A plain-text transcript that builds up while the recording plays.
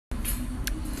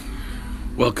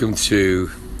Welcome to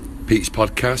Pete's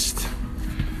podcast,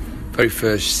 very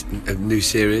first new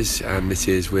series, and this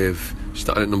is with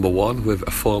starting at number one with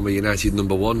a former United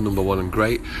number one and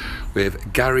great,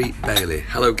 with Gary Bailey.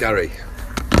 Hello, Gary.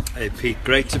 Hey Pete,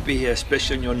 great to be here,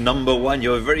 especially on your number one,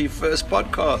 your very first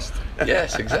podcast.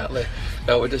 Yes, exactly.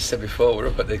 Now, we just said before, we're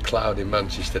up at the Cloud in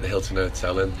Manchester at the Hilton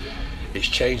Hotel, and it's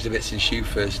changed a bit since you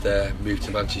first moved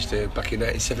to Manchester back in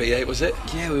 1978, was it?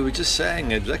 Yeah, we were just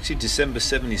saying, it was actually December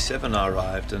 77 I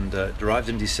arrived, and arrived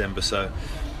in December, so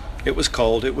it was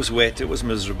cold, it was wet, it was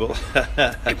miserable.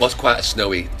 It was quite a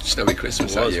snowy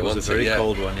Christmas that year, It was a very yeah.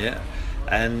 cold one, yeah.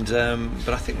 And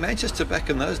but I think Manchester back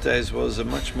in those days was a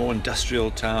much more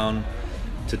industrial town.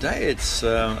 Today it's,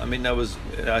 I was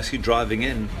actually driving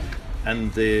in,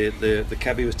 and the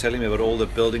cabbie was telling me about all the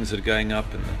buildings that are going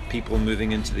up and the people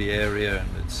moving into the area,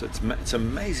 and it's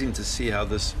amazing to see how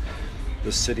this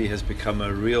city has become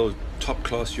a real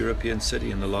top-class European city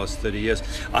in the last 30 years.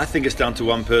 I think it's down to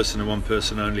one person and one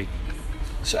person only.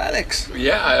 So Alex.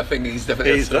 Yeah, I think he's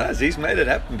definitely... He's made it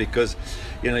happen because,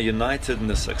 United and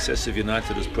the success of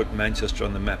United has put Manchester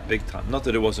on the map big time. Not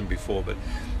that it wasn't before, but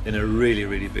in a really,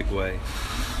 really big way.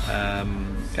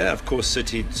 Of course,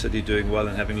 City doing well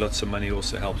and having lots of money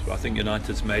also helps. But I think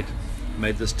United's made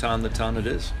this town the town it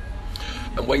is.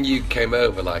 And when you came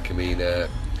over,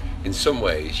 in some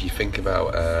ways, you think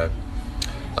about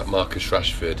like Marcus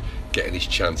Rashford getting his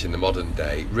chance in the modern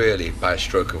day, really by a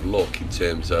stroke of luck in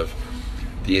terms of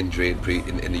the injury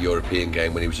in the European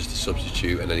game when he was just a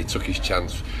substitute, and then he took his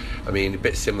chance. A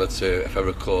bit similar to, if I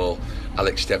recall,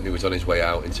 Alex Stepney was on his way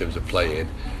out in terms of playing,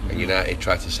 and United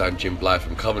tried to sign Jim Blythe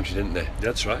from Coventry, didn't they?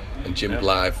 That's right. And Jim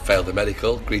Blythe failed the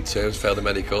medical, agreed terms, failed the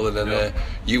medical, and then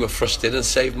you were thrust in and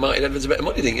saved Martin Edwards a bit of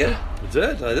money, didn't you? I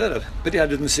did. Pity I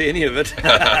didn't see any of it.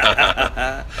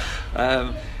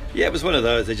 It was one of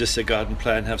those. They just said go out and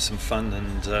play and have some fun,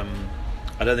 and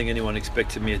I don't think anyone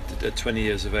expected me at 20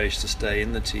 years of age to stay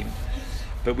in the team.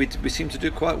 But we seemed to do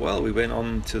quite well. We went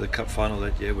on to the cup final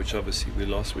that year, which obviously we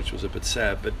lost, which was a bit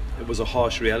sad, but it was a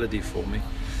harsh reality for me.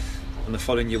 And the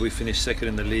following year we finished second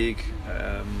in the league,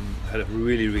 had a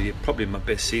really, really, probably my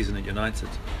best season at United.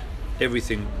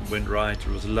 Everything went right.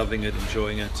 I was loving it,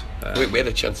 enjoying it. We had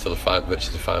a chance to the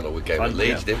final with game at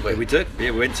Leeds, didn't we? We did.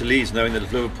 Yeah, we went to Leeds knowing that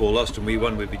if Liverpool lost and we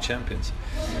won, we'd be champions.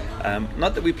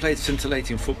 Not that we played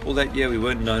scintillating football that year. We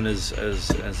weren't known as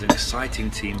an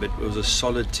exciting team, but it was a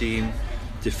solid team,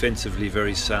 defensively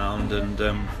very sound, and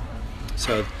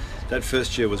so that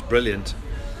first year was brilliant.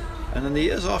 And then the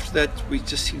years after that, we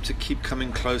just seemed to keep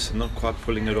coming close and not quite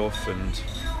pulling it off, and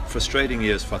frustrating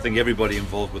years for I think everybody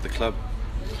involved with the club.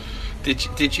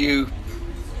 Did you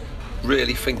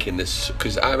really think in this?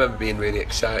 Because I remember being really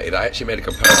excited. I actually made a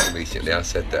comparison recently. I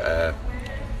said that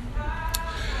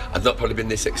I'd not probably been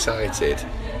this excited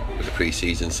with the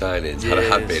pre-season signings had I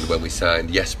had been when we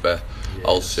signed Jesper,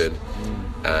 Olsen,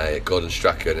 Gordon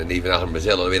Strachan, and even Alan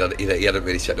Brazil. He hadn't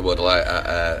really set the world alight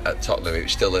at Tottenham. It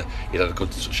was still he had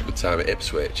such a good time at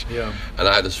Ipswich. Yeah. And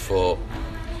I just thought,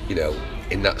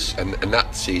 in that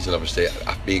season, obviously,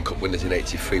 after being cup winners in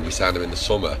 '83, we signed them in the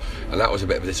summer, and that was a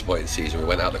bit of a disappointing season. We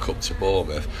went out the cup to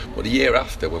Bournemouth, but the year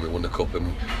after, when we won the cup,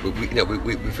 and we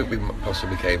think we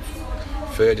possibly came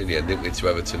third in the end, didn't we, to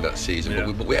Everton that season?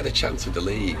 Yeah. But we had a chance of the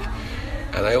league.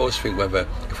 And I always think whether,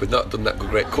 if we'd not done that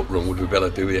great cup run, would we be able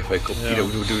to do the FA Cup? Yeah.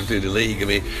 Would we do the league?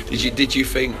 Did you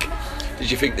think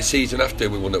the season after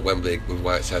we won at Wembley with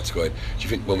Whiteside scoring, do you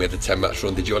think when we had the 10-match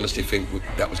run, did you honestly think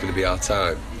that was going to be our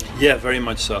time? Yeah, very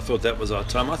much so. I thought that was our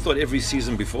time. I thought every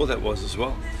season before that was as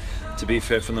well. To be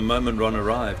fair, from the moment Ron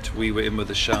arrived, we were in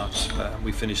with a shout.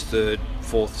 We finished third,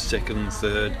 fourth, second,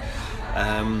 third.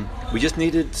 We just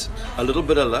needed a little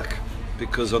bit of luck,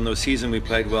 because on the season we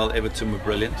played well, Everton were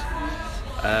brilliant.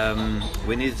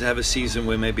 We needed to have a season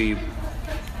where maybe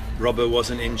Robbo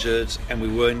wasn't injured and we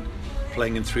weren't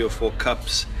playing in 3 or 4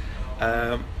 cups.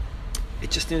 It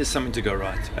just needed something to go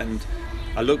right. And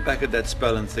I look back at that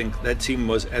spell and think that team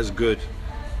was as good,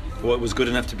 or it was good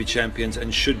enough to be champions,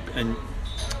 and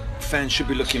fans should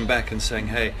be looking back and saying,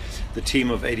 hey, the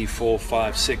team of 84,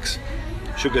 5, 6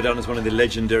 should go down as one of the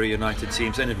legendary United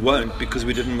teams, and it won't, because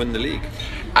we didn't win the league.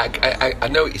 I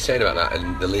know what you're saying about that,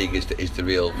 and the league is the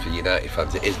real, for United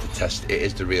fans, it is the test, it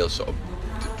is the real sort of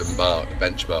the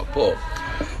benchmark, but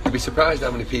you'd be surprised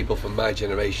how many people from my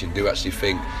generation do actually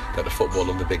think that the football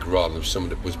under Big Ron was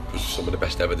some of the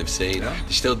best ever they've seen. Yeah.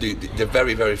 They still do. They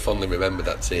very, very fondly remember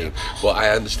that team. But I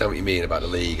understand what you mean about the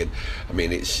league, and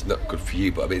it's not good for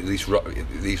you. But at least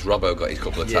Robbo got his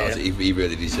couple of titles that he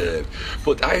really deserved.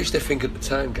 But I used to think at the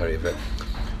time, Gary, that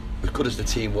as good as the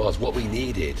team was, what we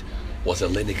needed was a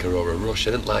Lineker or a Rush.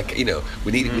 I didn't like,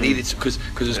 we needed because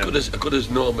as good as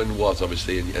Norman was,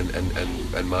 obviously,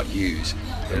 and Mark Hughes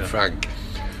and Frank,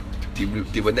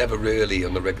 they were never really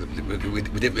on the regular. We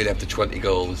didn't really have the 20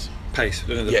 goals pace.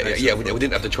 We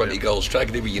didn't have the 20 goals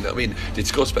strike, did we? You know what I mean? They'd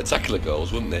score spectacular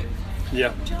goals, wouldn't they?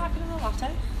 Yeah. Would you like another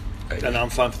latte? And I'm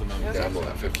fine for the moment. Yeah, I'm all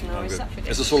right, thank you. No, I'm is good. that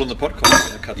Is this all on the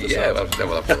podcast? Cut this out. Well,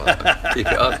 keep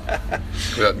it on.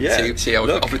 Yeah. See, I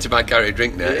was offering to buy Gary a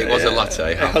drink there. It was a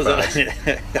latte, half price.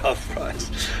 Half price.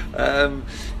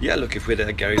 Look, if we'd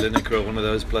had Gary Lineker or one of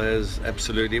those players,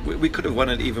 absolutely, we could have won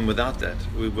it even without that.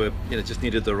 We were, just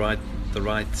needed the right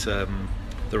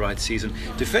season.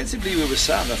 Defensively, we were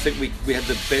sound. I think we had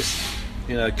the best,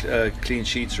 clean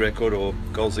sheets record or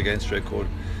goals against record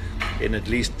in at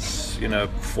least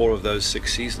 4 of those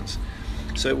 6 seasons.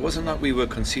 So it wasn't like we were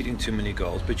conceding too many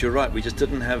goals, but you're right, we just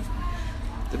didn't have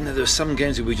there were some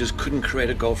games where we just couldn't create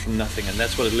a goal from nothing, and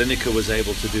that's what Lineker was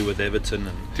able to do with Everton.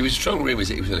 And there was strong rumours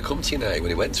that he was going to come to United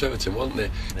when he went to Everton, wasn't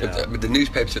there? Yeah. The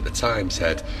newspapers at the time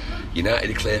said United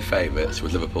are clear favourites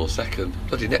with Liverpool second.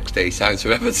 Bloody next day he signs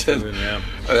for Everton.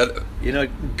 Yeah.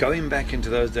 Going back into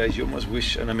those days, you almost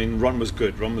wish, and I mean, Ron was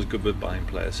good with buying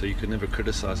players, so you could never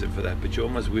criticise him for that, but you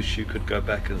almost wish you could go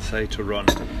back and say to Ron,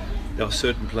 there are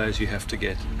certain players you have to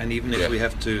get, and even if we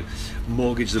have to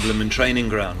mortgage the blooming training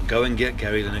ground, go and get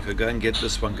Gary Lineker, go and get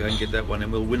this one, go and get that one, and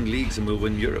we'll win leagues and we'll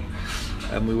win Europe.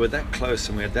 And we were that close,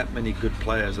 and we had that many good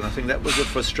players, and I think that was the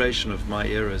frustration of my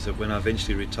era, is that when I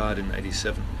eventually retired in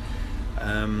 '87,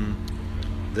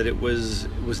 that it was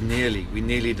we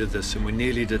nearly did this and we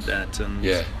nearly did that,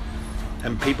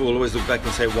 and people will always look back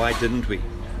and say, why didn't we?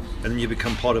 And then you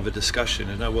become part of a discussion,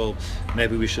 well,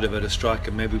 maybe we should have had a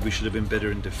striker, maybe we should have been better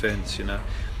in defence,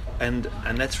 and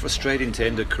that's frustrating to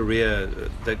end a career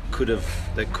that could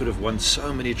have won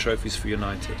so many trophies for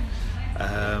United,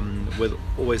 with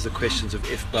always the questions of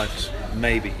if, but,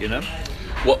 maybe,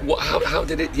 How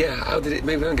did it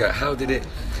maybe on go? How did it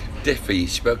differ? You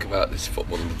spoke about this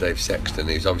football under Dave Sexton.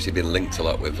 He's obviously been linked a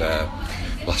lot with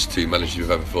last 2 managers we've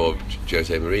had before,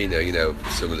 Jose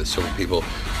Mourinho. Some people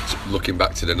looking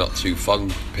back to the not too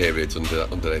fun periods under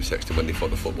Dave Sexton when they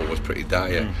thought the football was pretty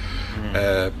dire.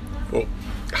 But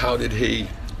how did he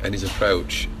and his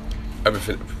approach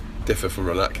everything differ from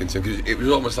Ron Atkinson? Because it was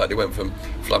almost like they went from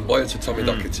flamboyant to Tommy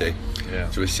Docherty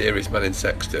to a serious man in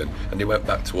Sexton, and they went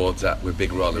back towards that with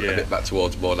Big Ron, and a bit back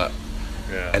towards more that.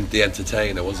 And the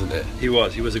entertainer, wasn't it? He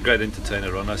was a great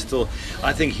entertainer, Ron. I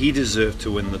think he deserved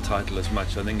to win the title as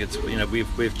much. I think it's,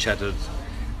 we've chatted,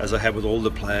 as I have with all the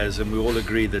players, and we all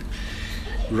agree that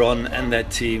Ron and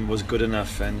that team was good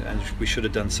enough, and we should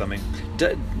have done something.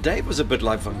 Dave was a bit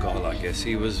like Van Gaal, I guess.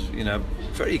 He was,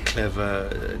 very clever,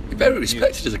 very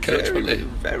respected as a coach, wasn't he?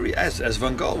 Very, as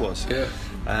Van Gaal was. Yeah.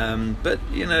 But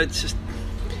it's just.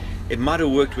 It might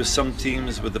have worked with some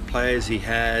teams with the players he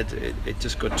had. It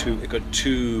just got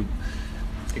too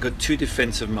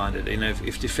defensive minded.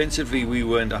 If defensively we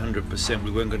weren't 100%,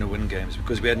 we weren't going to win games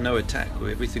because we had no attack.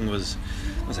 Everything was,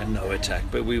 I won't say no attack,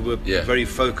 but we were very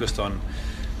focused on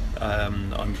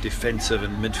defensive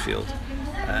and midfield.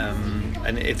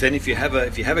 And if you have a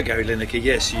Gary Lineker,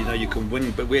 yes, you can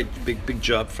win, but we had big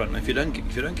Joe up front. And if you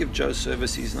don't give Joe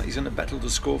service, he's going to battle to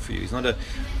score for you.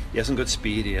 He hasn't got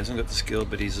speed, he hasn't got the skill,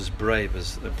 but he's as brave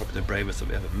as probably the bravest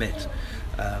I've ever met.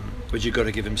 But you've got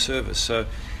to give him service. So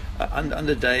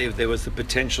under Dave, there was the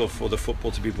potential for the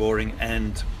football to be boring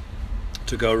and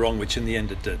to go wrong, which in the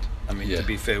end it did. I mean, to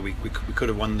be fair, we could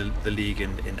have won the league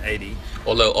in '80.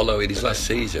 Although in his last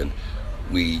season,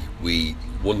 we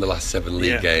won the last 7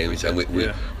 league games, and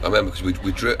I remember because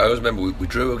we drew. I always remember we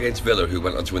drew against Villa, who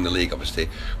went on to win the league. Obviously,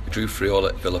 we drew 3-3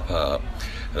 at Villa Park.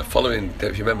 And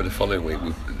if you remember, the following week,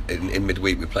 in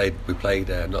midweek, we played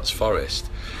Notts Forest,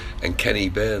 and Kenny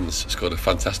Burns scored a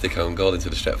fantastic own goal into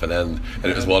the Stretford end,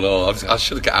 and it was 1-1. I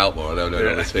should have got out more. I don't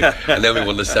know this thing. And then we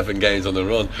won the 7 games on the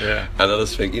run. Yeah. And I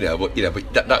just think,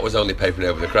 but that was only papering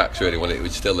over the cracks really. When it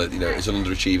was still, it was an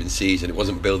underachieving season. It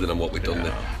wasn't building on what we'd done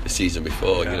the season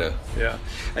before. Yeah.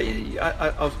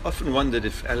 I've often wondered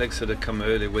if Alex had come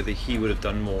earlier, whether he would have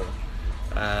done more.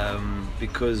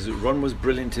 Because Ron was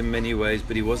brilliant in many ways,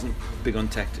 but he wasn't big on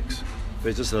tactics. He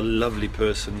was just a lovely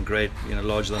person, great,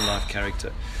 larger than life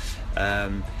character.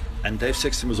 And Dave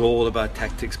Sexton was all about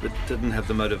tactics, but didn't have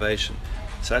the motivation.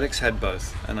 So Alex had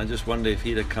both, and I just wonder if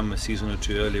he'd have come a season or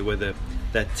 2 earlier, whether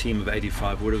that team of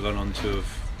 '85 would have gone on to have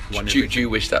won everything. Do you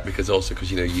wish that? Because also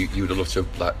because you would have loved to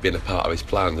have been a part of his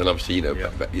plans, and obviously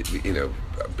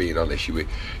being honest,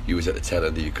 you was at the tail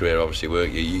end of your career, obviously,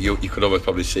 weren't you? You could almost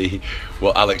probably see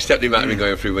what Alex Stepney might have been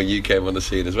going through when you came on the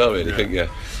scene as well, really, couldn't you?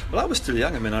 Well, I was still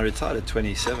young. I mean, I retired at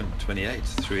 27, 28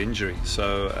 through injury,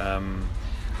 so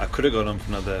I could have gone on for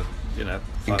another, In 5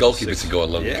 or goalkeeper 6. to go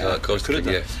on long, Yeah, of course, could have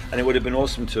done. yeah. And it would have been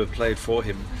awesome to have played for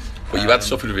him. But you had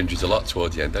suffered with injuries a lot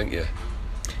towards the end, don't you?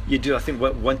 You do. I think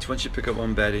once you pick up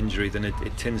one bad injury, then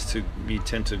you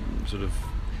tend to sort of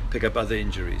pick up other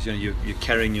injuries. You're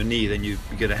carrying your knee, then you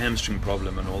get a hamstring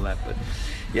problem and all that. But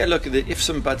yeah, look, the ifs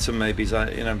and buts and maybes.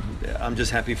 I'm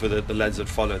just happy for the lads that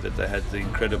follow, that they had the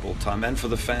incredible time, and for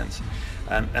the fans.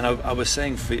 And I've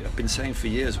been saying for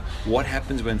years, what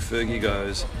happens when Fergie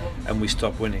goes and we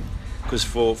stop winning? Because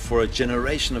for a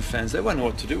generation of fans, they won't know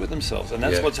what to do with themselves, and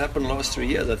that's what's happened the last 3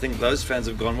 years. I think those fans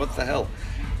have gone, what the hell?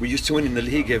 We used to win in the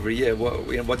league every year.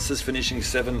 What's this finishing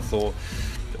 7th or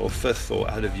 5th or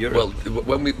out of Europe?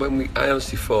 Well, I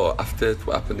honestly thought after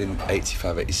what happened in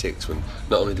 85, 86, when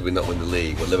not only did we not win the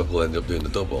league, but Liverpool ended up doing the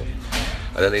double,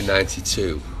 and then in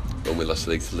 92 when we lost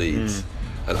the league to Leeds.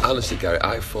 And honestly, Gary,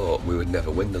 I thought we would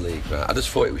never win the league. Right? I just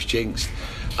thought it was jinxed.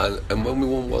 And when we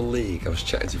won one league, I was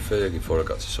chatting to Fergie before I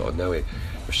got to sort of know him.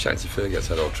 I was chatting to Fergie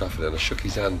outside Old Trafford, and I shook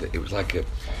his hand. It was like a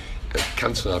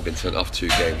Cantona had been sent off 2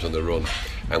 games on the run,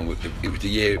 and it was the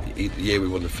year we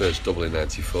won the first double in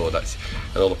 '94. And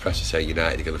all the press was saying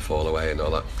United are going to fall away and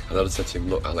all that. And I just said to him,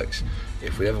 look, Alex,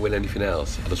 if we never win anything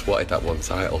else, I just wanted that one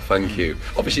title. Thank you.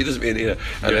 Obviously, it doesn't mean And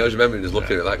I was remembering just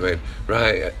looking at it like going,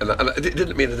 right. And it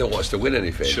didn't mean I don't want us to win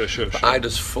anything. Sure. But I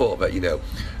just thought that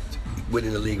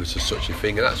winning the league was just such a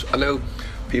thing, and I know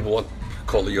people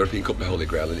call the European Cup the Holy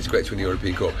Grail, and it's great to win the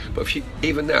European Cup. But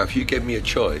even now, if you gave me a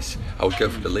choice, I would go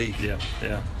for the league. Yeah.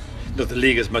 Look, the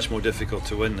league is much more difficult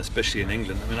to win, especially in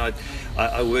England. I mean,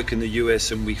 I work in the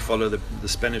US and we follow the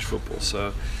Spanish football,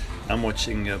 so I'm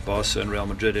watching Barca and Real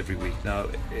Madrid every week. Now,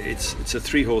 it's a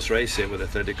 3-horse race here with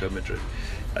Atletico Madrid.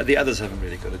 The others haven't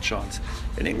really got a chance.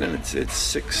 In England, it's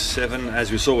 6, 7,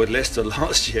 as we saw with Leicester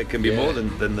last year. It can be more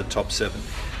than the top 7.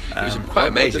 It was quite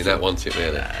amazing that, wasn't it,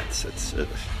 really?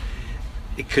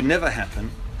 It could never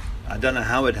happen. I don't know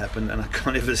how it happened, and I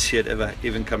can't ever see it ever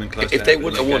even coming close. If they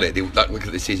wouldn't have won it, look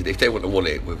at the season. If they wouldn't have won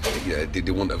it,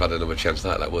 they wouldn't have had another chance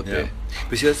like that, would they?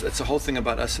 But see, that's the whole thing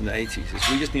about us in the 80s. Is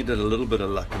we just needed a little bit of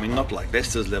luck. I mean, not like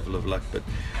Leicester's level of luck,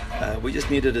 but we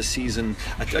just needed a season.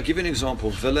 I'll give you an example.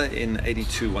 Villa in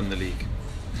 '82 won the league.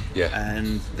 Yeah.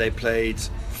 And they played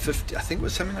 50. I think it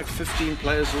was something like 15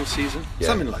 players all season. Yeah.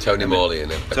 Something like Tony that. Morley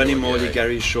Tony Morley,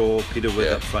 Gary Shaw, Peter Wood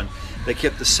up front. They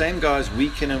kept the same guys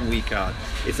week in and week out.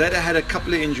 If they'd have had a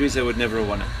couple of injuries, they would never have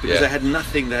won it, because they had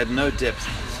nothing. They had no depth.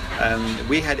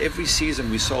 We had every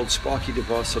season. We sold Sparky to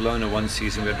Barcelona one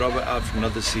season. We had Robert out for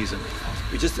another season.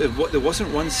 There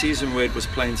wasn't one season where it was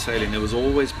plain sailing. There was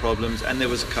always problems, and there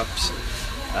was cups.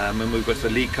 And we got the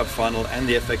League Cup final and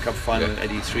the FA Cup final in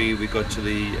 '83. We got to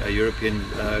the European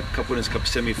Cup Winners' Cup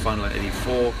semi-final in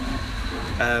 '84.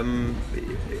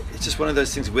 It's just one of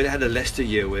those things. We'd had a Leicester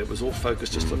year where it was all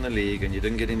focused just on the league and you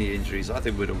didn't get any injuries. I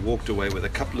think we'd have walked away with a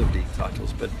couple of league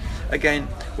titles. But again,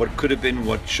 what could have been,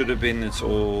 what should have been, it's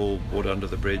all water under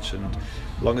the bridge. And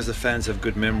as long as the fans have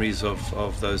good memories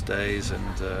of those days,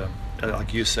 and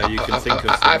like you say, you can think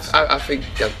of things. I think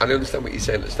I understand what you're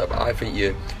saying at the start, but I think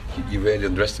you're really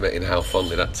underestimating how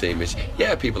fondly that team is.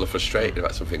 Yeah, people are frustrated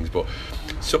about some things, but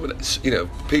some of the,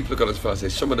 people have gone as far as say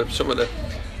some of the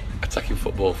attacking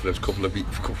football for those couple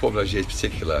of those years in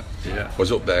particular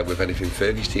was up there with anything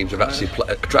Fergie's teams have actually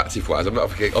attractive wise. I'm not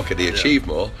thinking, okay, they achieved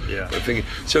more, but I'm thinking,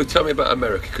 so tell me about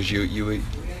America, because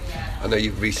I know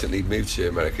you've recently moved to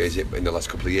America, is it in the last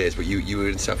couple of years, but you were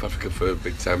in South Africa for a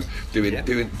big time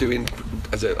doing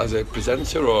as a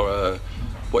presenter, or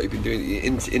what you've been doing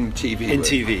in TV? In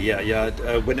TV, yeah.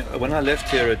 When I left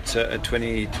here at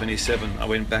 2027, I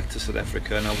went back to South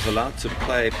Africa, and I was allowed to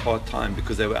play part-time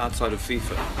because they were outside of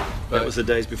FIFA. That was the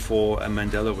days before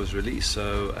Mandela was released,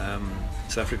 so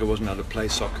South Africa wasn't allowed to play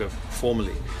soccer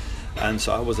formally. And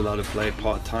so I was allowed to play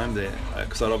part-time there,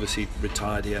 because I'd obviously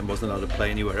retired here and wasn't allowed to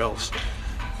play anywhere else.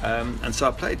 And so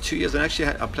I played 2 years, and actually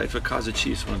I played for Kaizer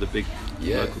Chiefs, one of the big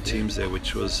local teams there, I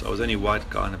was only white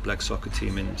guy on a black soccer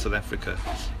team in South Africa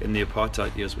in the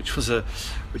apartheid years, which was a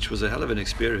hell of an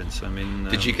experience. I mean,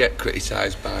 did you get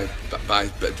criticised by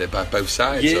both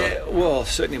sides? Yeah, well,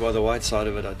 certainly by the white side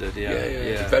of it, I did.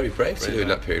 Yeah. Very brave to do in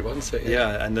that period, wasn't it?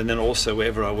 Yeah, and then also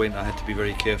wherever I went, I had to be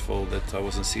very careful that I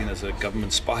wasn't seen as a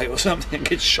government spy or something and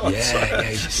get shot.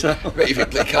 But you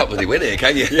can't really win it,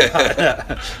 can you?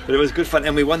 But it was good fun,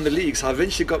 and we won the league, so I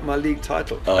eventually got my league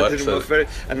title.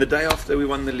 And the day after we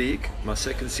won the league, my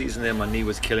second season there, my knee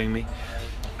was killing me,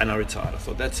 and I retired. I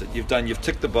thought, that's it, you've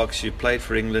ticked the box, you've played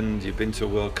for England, you've been to a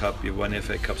World Cup, you've won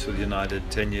FA Cups with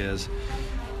United, 10 years,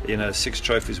 6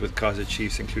 trophies with Kaizer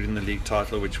Chiefs, including the league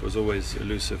title, which was always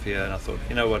elusive here. And I thought,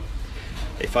 you know what,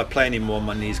 if I play anymore,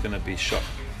 my knee's going to be shot.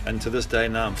 And to this day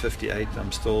now, I'm 58,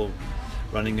 I'm still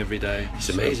running every day. It's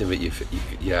amazing that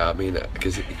yeah, I mean,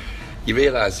 because you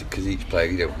realise, because each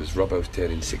player, because Robbo's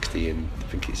turning 60 and I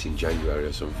think it's in January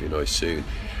or something, or soon,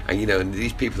 and and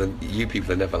these people, and you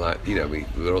people are never like, we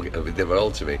were all, they were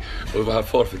old to me, but I'll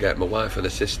never forget my wife and her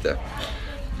sister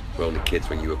were only kids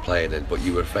when you were playing, but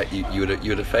you were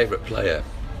a favourite player,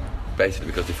 basically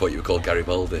because they thought you were called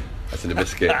Garibaldi. That's in a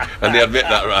biscuit, and they admit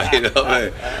that, right? You know what I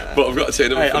mean? But I've got to say,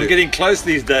 I'm getting close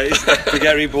these days to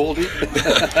Garibaldi.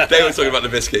 They were talking about the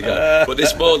biscuit guy. But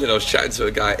this morning I was chatting to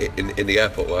a guy in the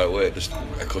airport where I work, just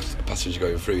of course a passenger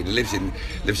going through. He lives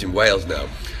in Wales now,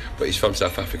 but he's from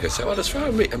South Africa. So that's why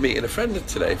I'm meeting a friend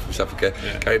today from South Africa,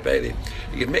 Gary Bailey.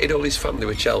 He admitted all his family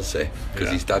were Chelsea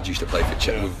because his dad used to play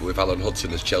for with Alan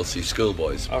Hudson as Chelsea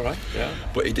schoolboys. All right. Yeah.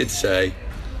 But he did say,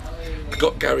 I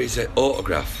got Gary's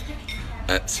autograph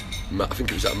at, I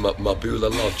think it was at Mabula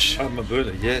Lodge. Oh,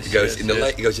 Mabula, yes. He goes in the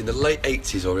late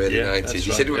 80s or early 90s.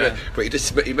 He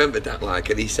said, but he remembered that,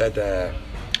 and he said,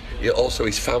 also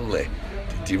his family.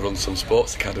 He runs some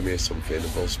sports academy or something,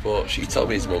 of all sports. He told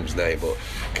me his mum's name, but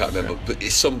I can't remember. But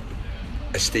it's some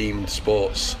esteemed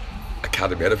sports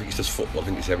academy. I don't think it's just football. I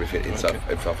think it's everything in South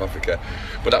Africa.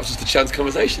 But that was just a chance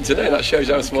conversation today. That shows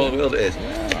how small the world it is.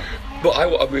 Yeah. But I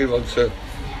want to move on to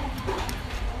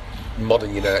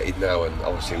modern United now, and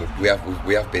obviously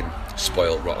we have been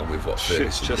spoiled rotten with what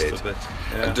Ferguson did. A bit.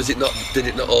 Yeah. And did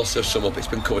it not also sum up? It's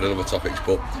been covered in other topics,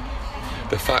 but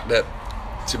the fact that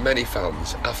to many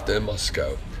fans after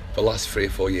Moscow, the last 3 or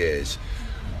 4 years,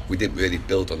 we didn't really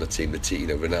build on the team.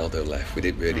 Ronaldo left. We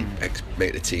didn't really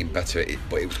make the team better.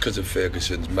 But it was because of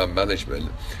Ferguson's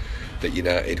management that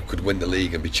United could win the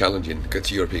league and be challenging, go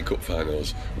to European Cup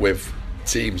finals with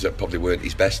teams that probably weren't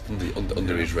his best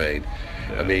under his reign.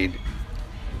 Yeah. I mean,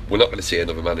 we're not going to see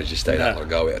another manager stay that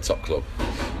long, are we, at a top club?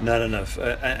 No.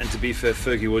 And to be fair,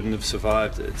 Fergie wouldn't have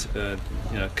survived it,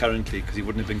 currently, because he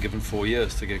wouldn't have been given 4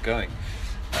 years to get going.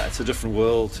 It's a different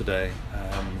world today,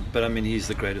 but I mean, he's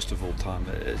the greatest of all time.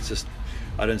 It's just,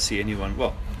 I don't see anyone.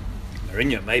 Well,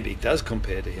 Mourinho maybe does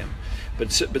compare to him,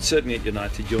 but certainly at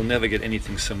United, you'll never get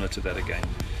anything similar to that again.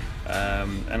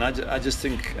 And I just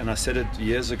think, and I said it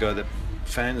years ago, that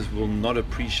fans will not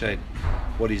appreciate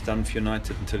what he's done for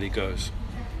United until he goes.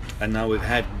 And now we've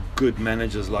had good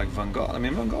managers like Van Gaal. I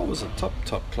mean, Van Gaal was a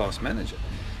top class manager.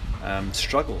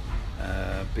 Struggle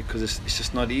because it's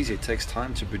just not easy. It takes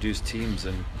time to produce teams,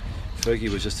 and Fergie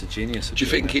was just a genius. Do you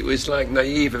think it was like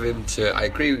naive of him to? I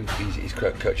agree with his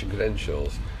coaching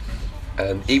credentials,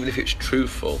 and even if it's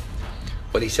truthful,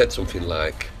 when he said something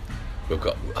like, "We've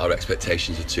got our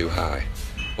expectations are too high,"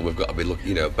 and we've got to be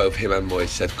looking. Both him and Moyes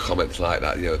said comments like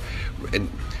that. And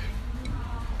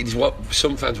it is what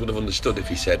some fans would have understood if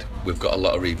he said, "We've got a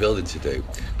lot of rebuilding to do."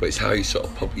 But it's how you sort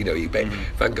of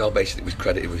Van Gaal basically was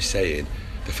credited with saying,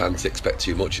 the fans expect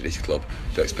too much at this club.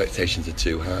 The expectations are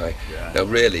too high. Yeah. Now,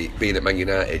 really, being at Man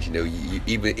United,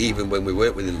 even when we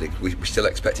weren't winning the league, we still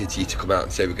expected you to come out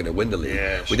and say we're going to win the league.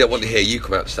 Yeah, we don't want to hear you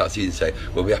come out to start the season and say,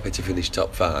 "We'll be happy to finish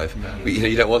top 5." No. But,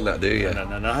 you don't want that, do you? No,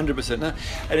 100%. No.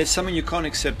 And it's something you can't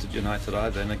accept at United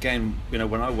either. And again,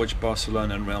 when I watch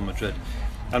Barcelona and Real Madrid,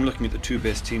 I'm looking at the 2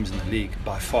 best teams in the league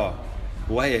by far,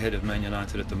 way ahead of Man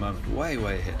United at the moment, way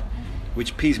ahead,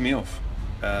 which pees me off.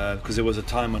 Because there was a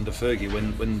time under Fergie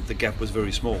when the gap was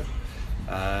very small,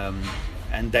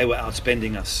 and they were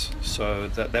outspending us, so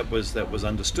that was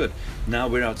understood. Now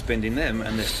we're outspending them,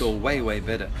 and they're still way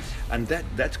better, and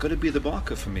that's got to be the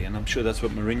marker for me. And I'm sure that's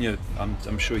what Mourinho.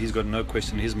 I'm sure he's got no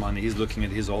question in his mind. He's looking at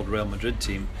his old Real Madrid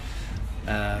team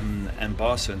and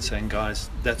Barca and saying, "Guys,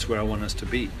 that's where I want us to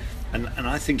be." And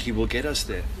I think he will get us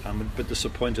there. I'm a bit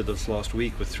disappointed this last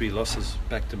week with 3 losses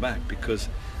back to back, because.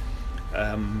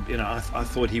 I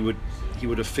thought he would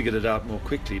have figured it out more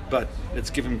quickly, but let's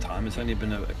give him time. It's only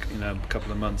been a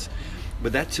couple of months,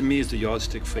 but that to me is the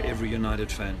yardstick for every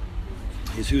United fan: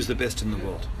 is who's the best in the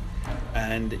world.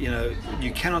 And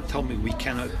you cannot tell me we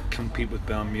cannot compete with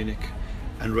Bayern Munich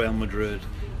and Real Madrid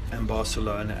and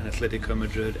Barcelona and Atletico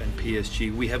Madrid and PSG.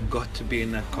 We have got to be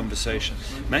in that conversation.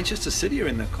 Manchester City are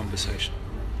in that conversation,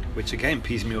 which again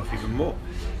pees me off even more,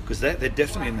 because they're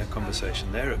definitely in that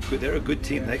conversation. They're a good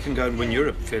team. They can go and win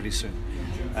Europe fairly soon.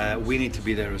 We need to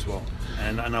be there as well.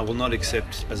 And I will not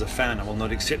accept, as a fan, I will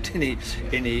not accept any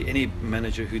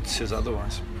manager who says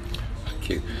otherwise. Thank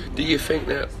you. Do you think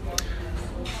that,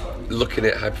 looking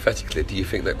at it hypothetically, do you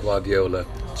think that Guardiola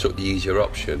took the easier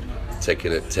option,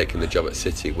 taking the job at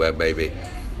City, where maybe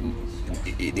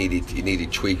it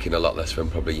needed tweaking a lot less than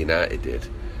probably United did?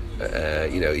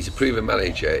 He's a proven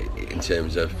manager in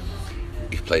terms of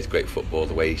he plays great football.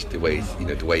 The way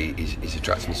he's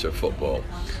attracting to football.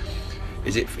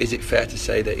 Is it fair to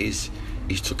say that his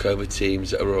he's took over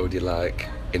teams that are already like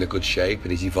in a good shape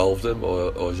and he's evolved them,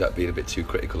 or is that being a bit too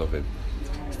critical of him?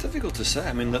 It's difficult to say.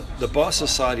 I mean, the Barca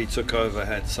side he took over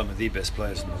had some of the best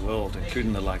players in the world,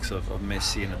 including the likes of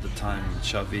Messi and at the time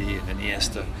Xavi and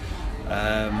Iniesta.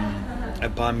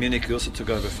 At Bayern Munich he also took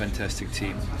over a fantastic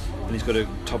team, and he's got a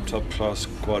top class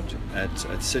squad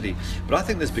at City. But I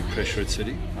think there's big pressure at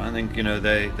City. I think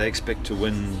they expect to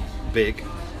win big.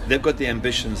 They've got the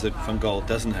ambitions that Van Gaal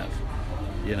doesn't have.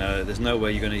 There's no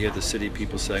way you're going to hear the City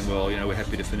people saying, well, we're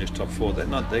happy to finish top 4. They're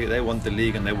not. They want the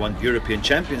league, and they want European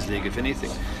Champions League, if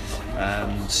anything.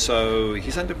 So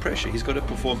he's under pressure. He's got to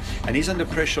perform, and he's under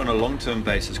pressure on a long-term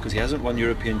basis because he hasn't won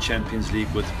European Champions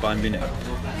League with Bayern Munich,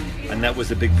 and that was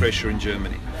the big pressure in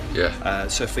Germany. Yeah.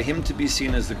 So for him to be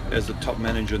seen as the top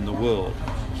manager in the world,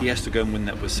 he has to go and win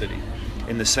that with City.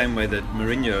 In the same way that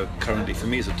Mourinho currently, for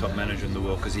me, is a top manager in the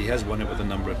world because he has won it with a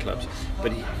number of clubs.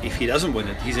 But if he doesn't win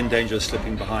it, he's in danger of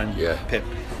slipping behind Pep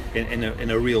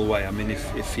in a real way. I mean,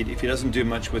 if he doesn't do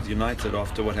much with United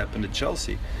after what happened at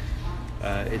Chelsea,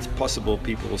 it's possible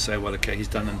people will say, well, okay, he's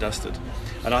done and dusted.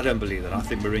 And I don't believe that. I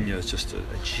think Mourinho is just a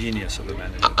genius of a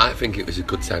manager. I think it was a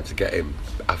good time to get him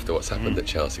after what's happened at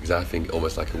Chelsea, because I think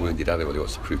almost like a wounded animal, he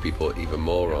wants to prove people even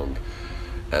more wrong.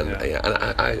 And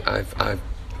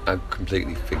I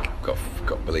completely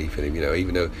got belief in him.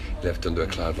 Even though he left under a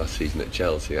cloud last season at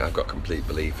Chelsea, I've got complete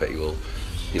belief that he will.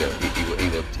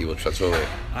 He will transform it.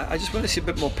 I just want to see a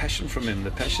bit more passion from him.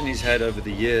 The passion he's had over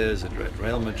the years at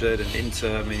Real Madrid and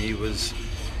Inter. I mean, he was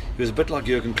a bit like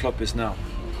Jurgen Klopp is now.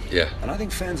 Yeah. And I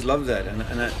think fans love that,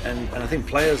 and I think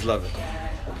players love it.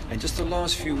 And just the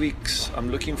last few weeks,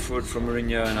 I'm looking for it from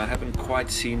Mourinho, and I haven't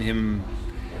quite seen him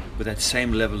with that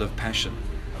same level of passion.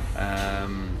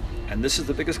 And this is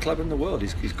the biggest club in the world.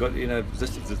 He's got,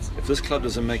 if this club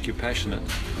doesn't make you passionate,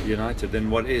 United, then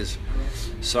what is?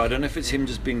 So I don't know if it's him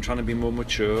just trying to be more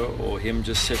mature, or him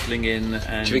just settling in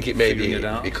and Do you think figuring it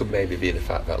out. It could maybe be the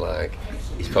fact that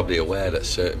he's probably aware that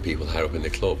certain people higher up in the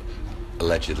club,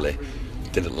 allegedly,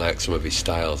 didn't like some of his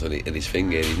styles and his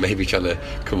thinking. He's maybe trying to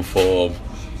conform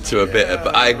to a bit of,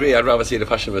 but I agree, I'd rather see the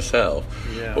passion myself.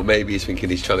 But maybe he's thinking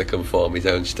he's trying to conform his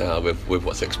own style with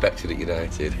what's expected at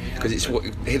United, because it's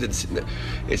hidden.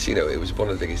 It's it was one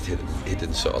of the biggest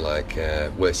hidden sort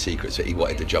of worst secrets that he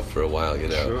wanted the job for a while.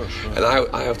 Sure. And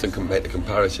I often can make the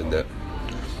comparison that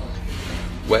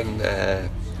when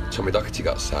Tommy Docherty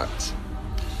got sacked,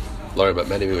 Lauren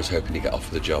McMenemy was hoping he'd get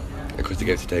offered the job, because they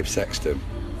gave it to Dave Sexton.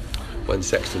 When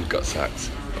Sexton got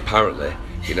sacked, apparently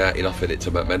United offered it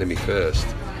to McMenemy first,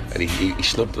 and he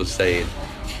snubbed us, saying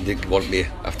he didn't want me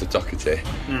after Docherty.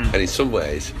 And in some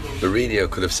ways, Mourinho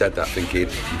could have said that, thinking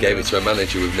he gave it to a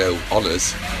manager with no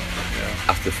honours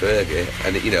after Fergie,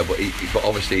 and but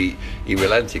obviously he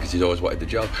relented because he's always wanted the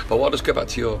job. But I want to go back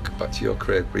to your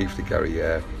career briefly, Gary.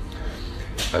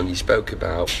 And you spoke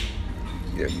about.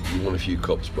 You won a few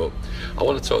cups, but I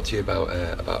want to talk to you about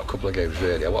a couple of games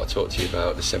really. I want to talk to you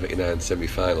about the 79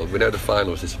 semi-final. We know the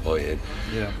final was disappointing,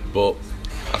 but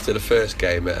after the first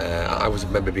game, I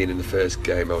remember being in the first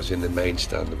game, I was in the main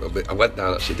stand. I went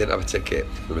down, actually didn't have a ticket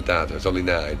with my dad, I was only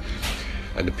 9,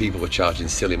 and the people were charging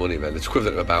silly money, man. It's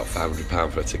equivalent of about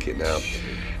 £500 for a ticket now.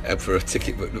 For a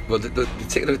ticket, well, the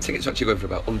tickets were actually going for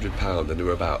about £100, and they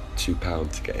were about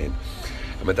 £2 to get in.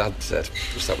 And my dad said,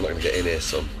 "I'm not going to get in here,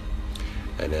 son."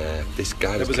 And this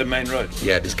guy... That was at Main Road?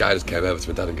 Yeah, this guy just came over to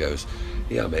my dad and goes,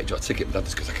 "Yeah, mate, do you want a ticket?" My dad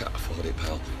just goes, "I can't afford it,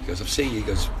 pal." He goes, "I've seen you." He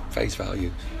goes, "Face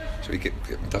value." So my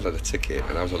dad had a ticket,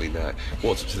 and I was only 9.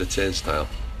 Walked up to the turnstile.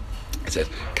 I said,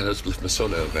 "Can I just lift my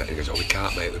son over?" And he goes, "Oh, we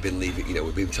can't, mate. We've been leaving,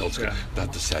 we've been told to go."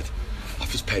 Dad just said,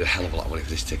 "I've just paid a hell of a lot of money for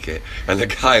this ticket." And the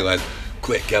guy went,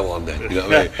 "Quick, go on then." You know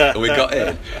what I mean? And we got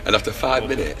in, and after 5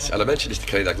 minutes, and I mentioned this to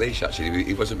Kenny Dalglish actually,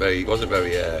 he wasn't very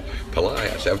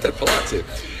polite actually. I was dead polite to him.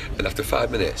 And after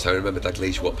 5 minutes, I remember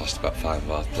Dalglish walked past about 5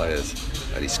 of our players,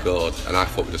 and he scored, and I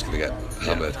thought we were just going to get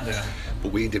hammered.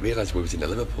 But we didn't realise we was in the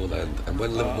Liverpool end, and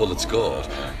when Liverpool had scored,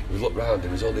 we looked round, there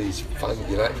was all these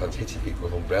United fans hitting people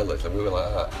with umbrellas, and we were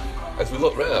like that. As we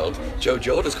looked round, Joe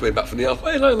Jordan's coming back from the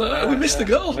halfway line like that, and we missed the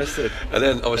goal. And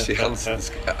then obviously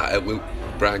Hansen's,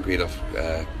 Brian Greenoff,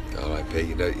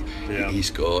 RIP, he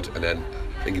scored, and then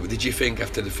did you think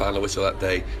after the final whistle that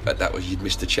day that was you'd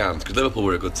missed a chance? Because Liverpool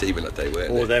were a good team in that day,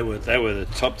 weren't they? Oh, they were the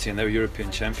top team. They were European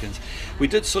champions. We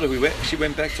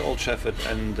went back to Old Trafford,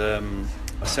 and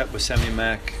I sat with Sammy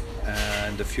Mack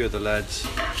and a few of the lads,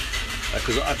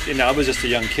 because I was just a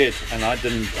young kid, and I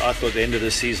thought at the end of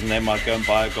the season they might go and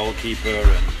buy a goalkeeper,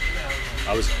 and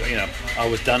I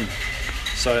was done.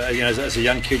 So as a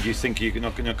young kid, you think you're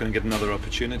not going to get another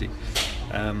opportunity,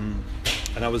 and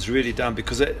I was really down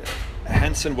because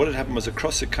Hansen, what had happened was a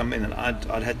cross had come in, and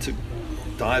I'd had to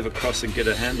dive across and get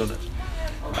a hand on it.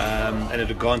 And it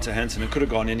had gone to Hansen. It could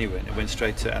have gone anywhere, and it went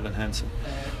straight to Alan Hansen.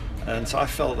 And so I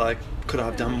felt like, could I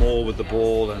have done more with the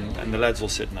ball? And the lads all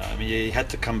said no. I mean, you had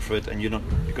to come for it, and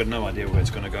you've got no idea where it's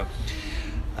going to go.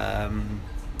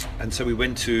 And so we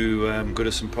went to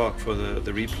Goodison Park for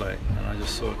the replay, and I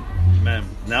just thought, man,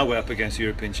 now we're up against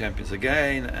European champions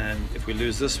again, and if we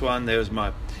lose this one, there's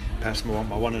perhaps my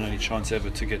one and only chance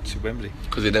ever to get to Wembley.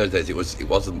 Because in those days it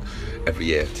wasn't every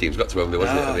year teams got to Wembley,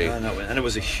 wasn't it? No, and it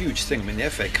was a huge thing. I mean, the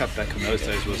FA Cup back in those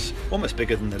days was almost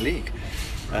bigger than the league.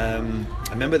 I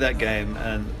remember that game,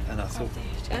 and I thought,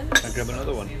 can I grab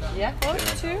another one? Yeah, one,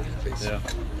 two. Yeah.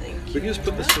 We can just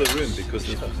put this to the room because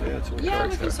it's all Yeah,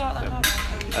 we can sort that out.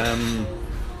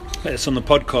 It's on the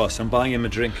podcast. I'm buying him a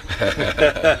drink.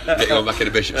 Get you on back in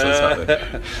the Bishop's on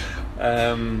Saturday.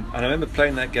 And I remember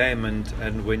playing that game,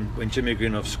 and when Jimmy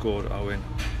Greenough scored, I went,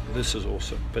 this is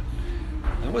awesome. But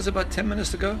it was about 10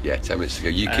 minutes to go. Yeah, 10 minutes to go.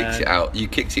 You kicked it out. You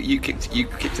kicked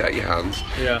it out of your hands.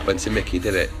 Yeah. Went to Mickey,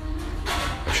 did it.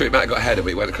 I'm sure it might have got ahead of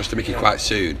it. It went across to Mickey quite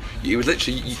soon. It was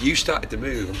literally you started to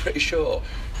move. I'm pretty sure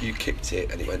you kicked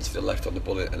it and it went to the left on the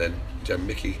bullet, and then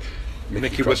Mickey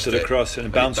whipped it across and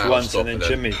it bounced once, and then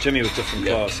Jimmy was different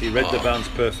class. He read the bounce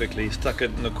perfectly. He stuck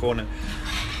it in the corner,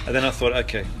 and then I thought,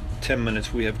 okay, 10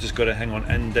 minutes. We have just got to hang on.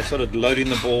 And they started loading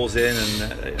the balls in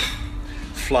and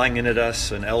flying in at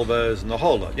us and elbows and the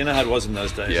whole lot. You know how it was in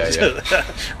those days. Yeah.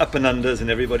 Up and unders,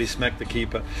 and everybody smacked the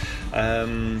keeper.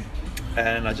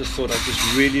 And I just thought, I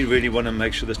just really, really want to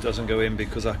make sure this doesn't go in,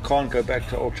 because I can't go back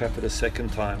to Old Trafford a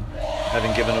second time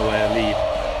having given away a lead.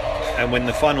 And when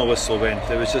the final whistle went,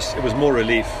 it was more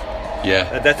relief.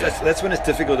 Yeah. That's when it's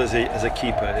difficult as a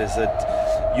keeper, is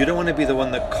that you don't want to be the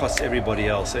one that costs everybody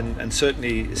else. And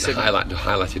certainly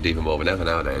highlighted even more than ever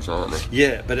nowadays, aren't they?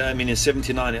 Yeah, but I mean, in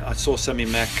 ’79, I saw Sammy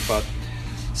Mack about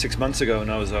 6 months ago when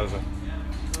I was over.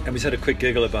 And we had a quick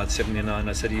giggle about '79.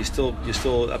 I said, "You're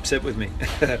still upset with me?"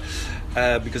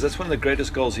 Because that's one of the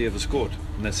greatest goals he ever scored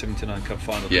in that '79 Cup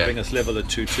final, to bring us level at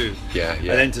 2-2. Yeah. And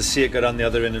then to see it go down the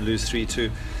other end and lose 3-2.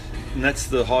 And that's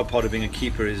the hard part of being a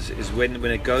keeper, is when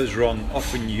it goes wrong,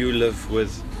 often you live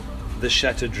with the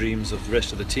shattered dreams of the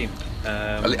rest of the team.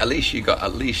 At least,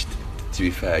 to be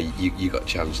fair, you got a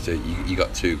chance to you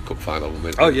got 2 cup final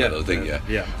wins. Didn't you?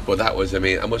 Yeah. But that was, I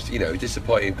mean, I must,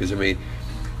 disappointing, because I mean,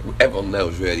 everyone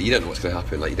knows really. You don't know what's going to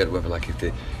happen. Like, you don't know whether, like, if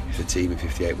the team in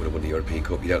 '58 would have won the European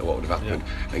Cup, you don't know what would have happened,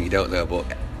 and you don't know. But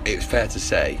it's fair to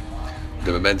say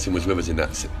the momentum was with us in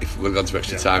that. If we'd gone to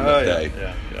extra time that day,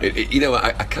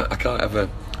 I can't ever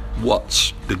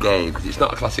watch the game, because it's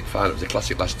not a classic final. It was a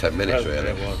classic last 10 minutes, really.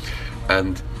 It was.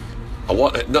 And I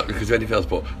want, not because of anything else,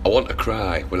 but I want to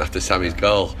cry when after Sammy's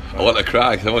goal. I want to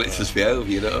cry because I want it to just be over.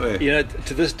 You know what I mean? You know,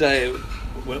 to this day,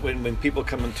 when people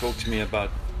come and talk to me about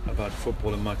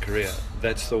football in my career,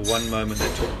 that's the one moment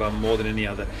they talk about more than any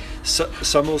other.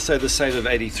 Some will say the save of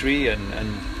 '83,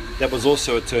 and that was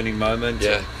also a turning moment.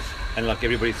 Yeah. And like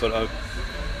everybody thought, oh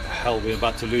hell, we're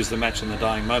about to lose the match in the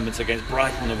dying moments against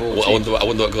Brighton of all teams. I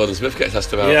wonder what Gordon Smith gets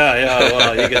asked about. Yeah,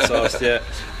 well, he gets asked, yeah.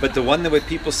 But the one that where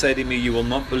people say to me, you will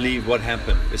not believe what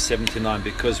happened, is '79,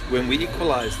 because when we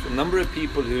equalised, the number of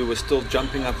people who were still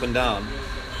jumping up and down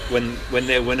when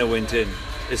their winner went in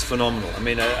is phenomenal. I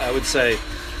mean, I would say,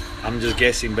 I'm just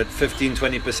guessing, but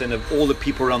 15-20% of all the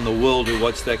people around the world who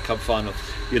watched that cup final,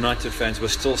 United fans, were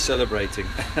still celebrating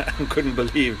and couldn't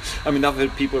believe. I mean, I've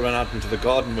heard people run out into the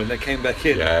garden when they came back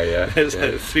in. Yeah.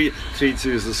 3-2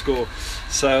 is the score.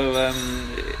 So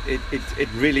it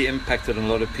really impacted on a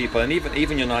lot of people, and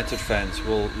even United fans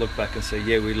will look back and say,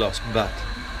 yeah, we lost, but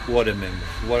what a memory,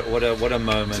 what a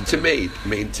moment. To me,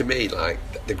 like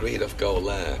the Greenough goal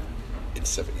there in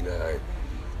 '79.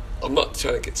 I'm not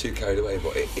trying to get too carried away,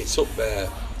 but it's up there.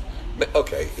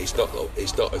 Okay, it's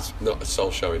not a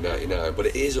soul show in '99, but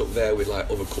it is up there with like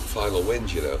other cup final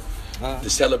wins. You know, the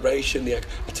celebration. I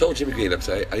told Jimmy Greenough,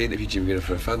 I interviewed Jimmy Greenough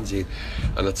for a fanzine,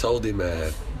 and I told him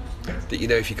that, you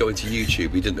know, if you go into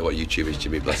YouTube, he didn't know what YouTube is,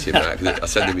 Jimmy, bless him. I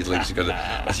sent him his links. I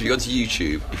said, if you go into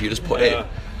YouTube, if you just put in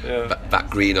that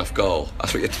Greenough goal,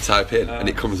 that's what you have to type in, and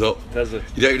it comes up. Does it?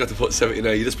 You don't even have to put 70.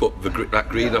 No, you just put that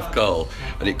Greenough goal,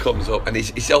 and it comes up. And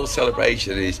his whole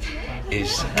celebration is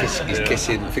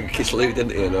kissing. I think Kiss Lou,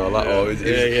 didn't he, and all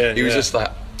that. He was just like,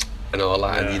 and all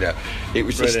that, and you know, it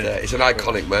was just it's an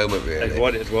iconic moment, really.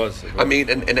 It was. I mean,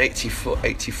 in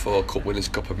 '84 Cup Winners'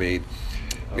 Cup, I mean,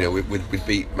 you know, we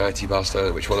beat mighty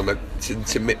Barcelona, which one of my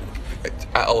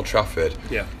at Old Trafford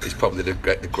is probably the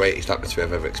greatest atmosphere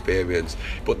I've ever experienced.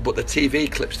 But the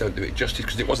TV clips don't do it justice,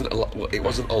 because it wasn't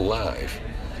on live.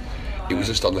 It was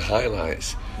just on the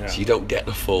highlights, so you don't get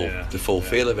the full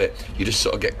feel of it. You just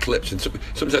sort of get clips, and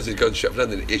sometimes it goes straight for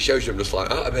them, and it shows you them just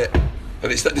like out a bit,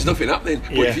 And there's nothing happening.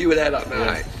 But if you were there that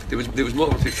night, Yeah. there was more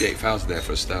than 58,000 there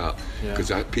for a start, Yeah.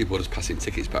 because people were just passing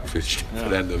tickets back for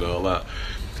the end and all that.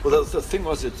 Well, the thing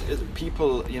was,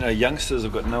 people, youngsters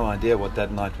have got no idea what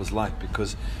that night was like,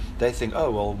 because they think, oh,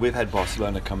 well, we've had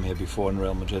Barcelona come here before and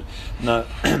Real Madrid. No,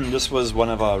 this was one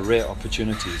of our rare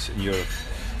opportunities in Europe.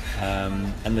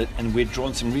 And we'd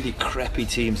drawn some really crappy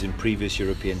teams in previous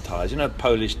European ties,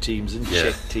 Polish teams and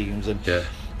Czech teams.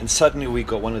 And suddenly we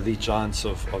got one of the giants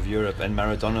of Europe, and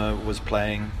Maradona was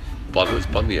playing. It was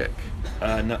Boniek.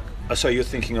 No. So you're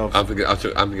thinking of? I'm thinking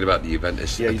about the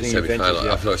Juventus semi-final.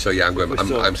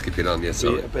 Juventus, I'm skipping on. Yeah,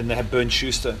 sorry. And they had Bernd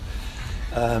Schuster.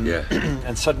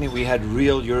 And suddenly we had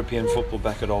real European football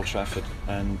back at Old Trafford,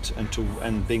 and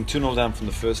being 2-0 down from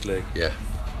the first leg. Yeah.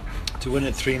 To win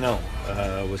it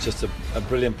 3-0 was just a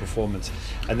brilliant performance.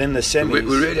 And then the semis. We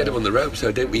really had them on the ropes,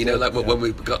 so didn't we? When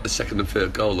we got the second and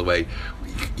third goal away,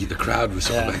 the crowd was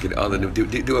sort of making it on, and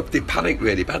they panicked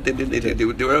really bad, didn't they? They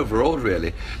were overawed,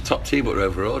 really. Top team, but were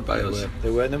overawed by us. They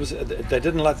were, and they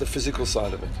didn't like the physical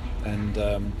side of it. And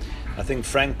I think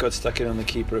Frank got stuck in on the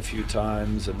keeper a few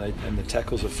times, and the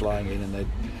tackles were flying in, and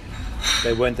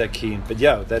they weren't that keen. But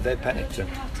yeah, they panicked.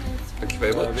 Thank you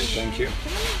very much. Thank you.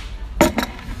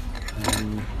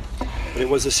 But it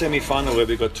was a semi-final where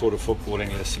we got taught a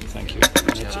footballing lesson. Thank you.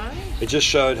 It just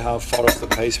showed how far off the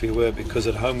pace we were, because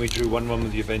at home we drew 1-1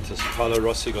 with Juventus. Paolo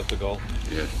Rossi got the goal,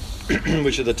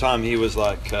 which at the time he was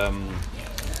like the,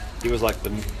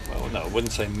 well, no, I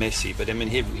wouldn't say Messi, but I mean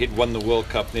he'd won the World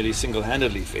Cup nearly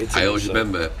single-handedly for Italy. I always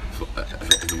remember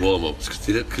the warm-ups,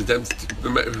 because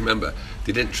remember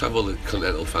they didn't travel the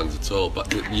continental fans at all, but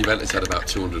Juventus had about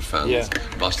 200 fans.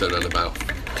 Barcelona had about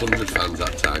 100 fans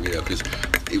that time, because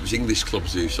it was English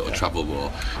clubs who sort of travel more.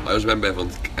 I always remember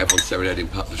everyone serenading,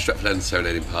 the Stretford End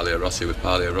serenading Paolo Rossi with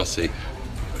Paolo Rossi,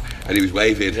 and he was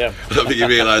waving. I don't think he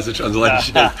realised the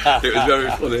translation. It was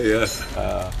very funny.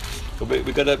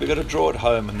 We got a draw at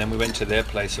home, and then we went to their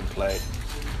place and played,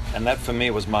 and that for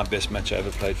me was my best match I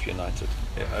ever played for United.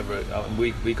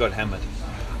 We got hammered,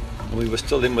 and we were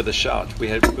still in with a shout. We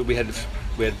had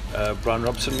Brian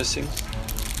Robson missing.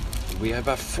 We had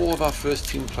about 4 of our first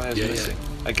team players missing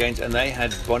against, and they had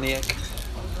Boniek,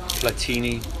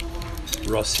 Platini,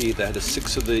 Rossi. They had a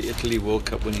 6 of the Italy World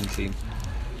Cup winning team.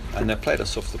 And they played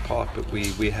us off the park, but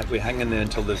we hung in there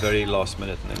until the very last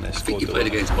minute, and then they scored. I think you played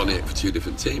against Boniek for 2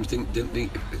 different teams, didn't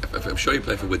he? I'm sure you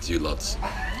played for With You Lads,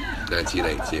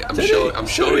 1980. I'm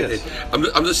sure he did.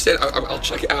 I'm just saying. I'll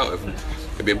check it out.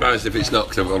 I'd be embarrassed if it's not,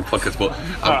 because I'm on podcast. But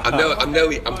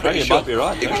I'm pretty sure. Might be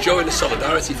right. It was during the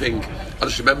solidarity thing. I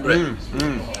just remember it.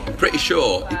 I'm pretty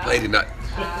sure he played in that.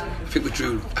 I think we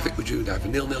drew either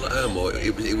 0-0 at home, or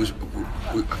it was.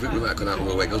 I think we might have gone out on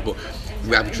away goals, but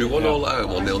we either drew 1-0 at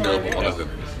home or 0-0, but one of them.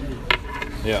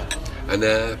 Yeah. And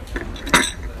that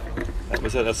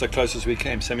was it. That's the closest we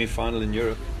came. Semi-final in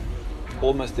Europe.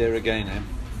 Almost there again, eh?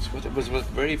 It was a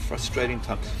very frustrating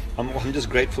time. I'm just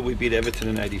grateful we beat Everton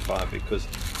in '85, because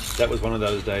that was one of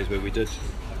those days where we did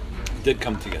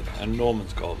come together. And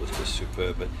Norman's goal was just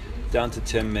superb. But down to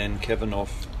 10 men, Kevin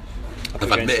off. I've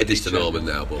admitted this to Norman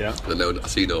now, but I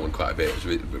see Norman quite a bit.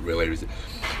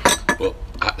 But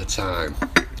at the time,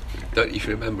 don't you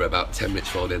remember, about 10 minutes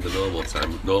before the end of normal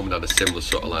time, Norman had a similar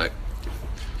sort of like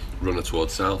runner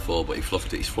towards Southall, but he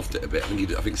fluffed it a bit.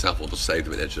 I think Southall just saved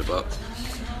him at the edge of the box.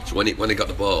 So when he got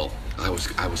the ball, I was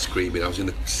screaming. I was in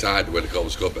the side where the goal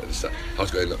was scored, but I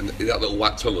was going in that little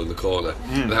white tunnel in the corner,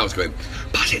 and I was going,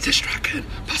 pass it to Strachan.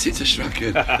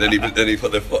 And then he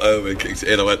put the foot over and kicked it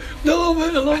in. I went, no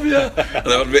man, I love you. And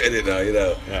I'm admitting it now,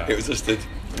 It was just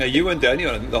Now you weren't the only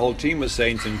one. I think the whole team was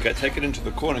saying to him, take it into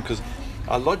the corner, because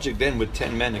our logic then with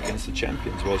 10 men against the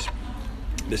champions was,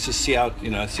 let's just see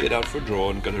it out for a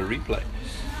draw and go to a replay.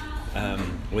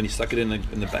 When he stuck it in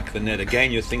the back of the net,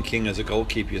 again you're thinking, as a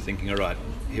goalkeeper, you're thinking, all right,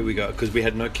 here we go, because we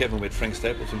had no Kevin, we had Frank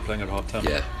Stapleton playing at half time.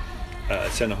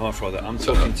 Centre half rather. I'm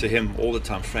talking to him all the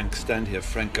time, Frank, stand here,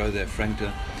 Frank, go there, Frank, do.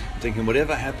 Thinking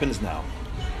whatever happens now,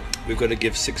 we've got to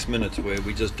give 6 minutes where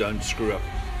we just don't screw up.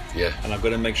 And I've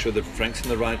got to make sure that Frank's in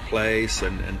the right place,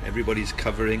 and everybody's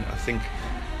covering. I think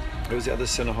it was the other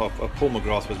centre half, Paul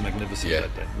McGrath was magnificent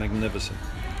that day, magnificent.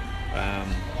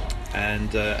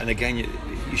 And again,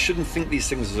 you shouldn't think these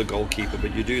things as a goalkeeper,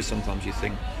 but you do sometimes. You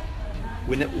think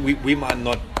we might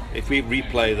not, if we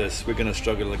replay this, we're going to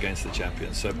struggle against the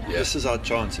champions. So this is our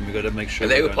chance, and we've got to make sure.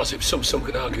 And they were possibly, some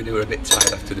could argue they were a bit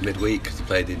tired after the midweek, because they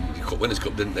played in the Winners'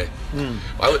 Cup, didn't they?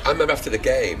 I remember after the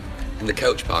game in the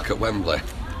coach park at Wembley,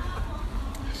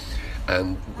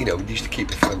 and we used to keep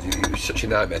the fans. It was such a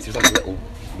nightmare. It was like a little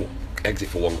exit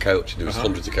for one coach, and there was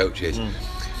hundreds of coaches.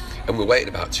 and we're waiting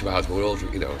about 2 hours. We're all,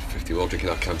 50, we're all drinking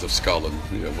our cans of Skull and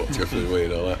what to go for the way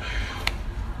and all that.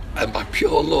 And by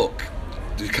pure luck,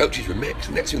 the coaches were mixed.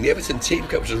 And next thing, the Everton team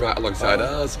coach was right alongside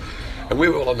ours, and we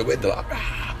were all on the window like.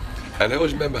 Rah! And I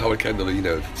always remember Howard Kendall,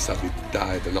 sadly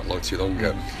died not too long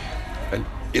ago. And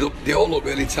they all looked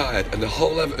really tired, and the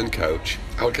whole Everton coach,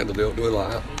 Howard Kendall, they were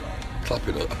like that,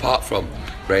 clapping, apart from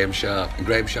Graham Sharp. And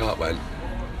Graham Sharp went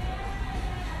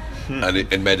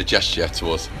and made a gesture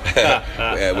to us with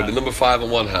the number 5 on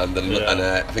one hand, and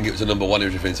I think it was the number 1 he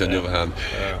was referring to on the other hand.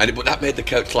 But that made the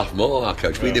coach laugh more. Our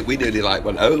coach, we nearly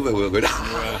went over. We were going,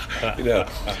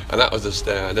 and that was just.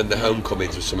 And then the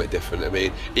homecomings was something different. I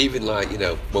mean, even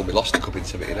when we lost the cup in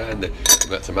 '79, we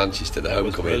went to Manchester. The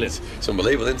homecomings, it's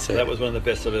unbelievable, isn't it? That was one of the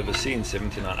best I've ever seen.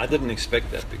 '79. I didn't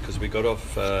expect that because we got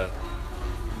off the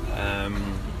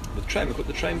train. We put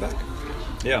the train back.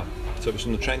 Yeah, so it was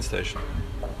from the train station.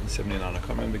 In '79, I can't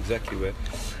remember exactly where.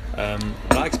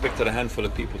 But I expected a handful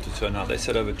of people to turn out. They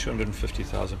said over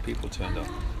 250,000 people turned out.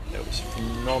 It was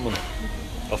phenomenal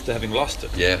after having lost it.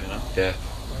 Yeah. It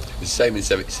was the same in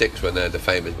 '76 when when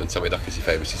Tommy Docherty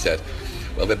famously said,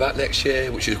 "We'll be back next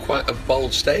year," which is quite a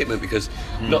bold statement because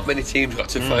not many teams got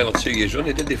to final 2 years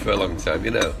running, did they, for a long time,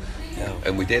 Yeah.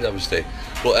 And we did, obviously.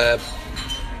 But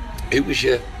who was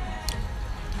your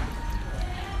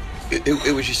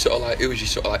sort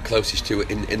of like closest to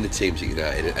it in the teams at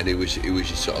United, and who was your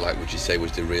sort of like, would you say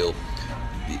was the real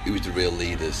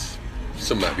leaders?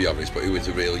 Some might be obvious, but who was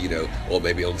the real, or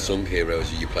maybe unsung heroes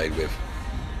who you played with?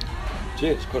 Gee,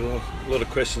 it's quite a lot of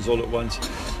questions all at once.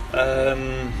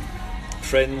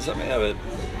 Friends, I mean,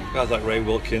 guys like Ray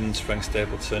Wilkins, Frank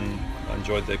Stapleton, I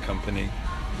enjoyed their company.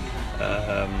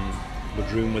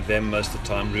 Would room with them most of the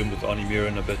time, roomed with Arnie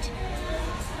Muren a bit.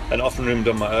 And often roomed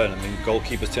on my own. I mean,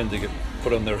 goalkeepers tend to get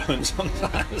put on their own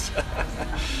sometimes.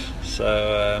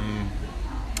 So,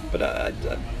 but I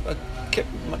kept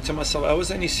to myself. I was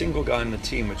the only single guy in the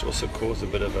team, which also caused a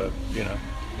bit of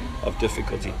of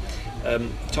difficulty.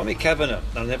 Tommy Kavanagh.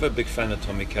 I'm never a big fan of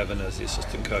Tommy Kavanagh as the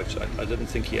assistant coach. I didn't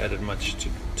think he added much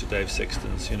to Dave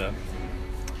Sexton's,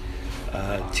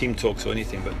 team talks or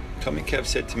anything. But Tommy Cav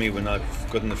said to me when I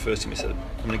got in the first team, he said,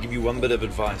 "I'm going to give you one bit of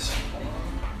advice."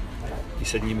 He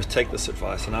said, "You must take this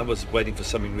advice." And I was waiting for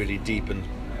something really deep and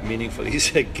meaningful. He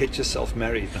said, "Get yourself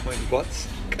married." And I went, "What?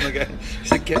 Come again?" He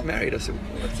said, "Get married." I said,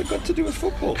 "What's it got to do with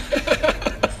football?"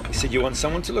 He said, "You want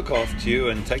someone to look after you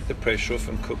and take the pressure off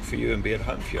and cook for you and be at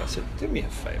home for you." I said, "Do me a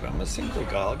favour, I'm a single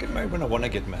guy. I'll get married when I want to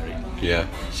get married." Yeah.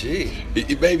 Gee.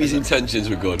 Maybe his intentions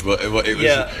were good, but it was.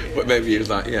 Yeah. But maybe he was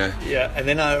like, yeah. Yeah. And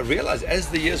then I realised, as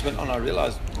the years went on, I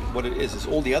realised what it is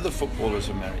all the other footballers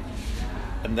were married.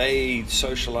 And they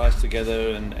socialised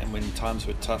together, and when times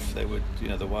were tough, they would,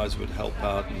 the wives would help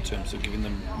out in terms of giving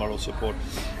them moral support.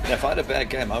 And if I had a bad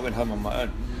game, I went home on my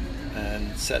own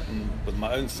and sat with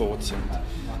my own thoughts, and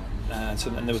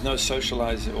there was no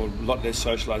socialising, or a lot less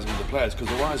socialising with the players,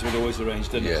 because the wives would always arrange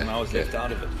dinners, and I was left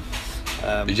out of it.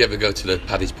 Did you ever go to the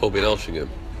Paddy's pub in Altrincham?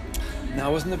 No, I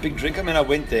wasn't a big drinker. I mean, I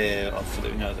went there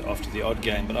after the odd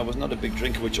game, but I was not a big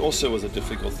drinker, which also was a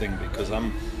difficult thing because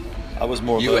I was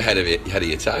more. You were ahead of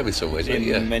your time in some ways, weren't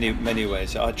you? In many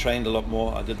ways. I trained a lot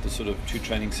more. I did the sort of 2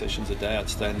 training sessions a day. I'd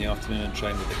stay in the afternoon and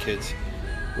train with the kids,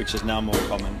 which is now more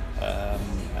common.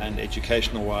 And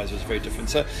educational-wise, it was very different.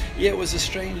 So, yeah, it was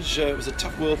it was a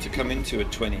tough world to come into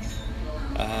at 20.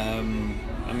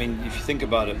 I mean, if you think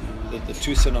about it, the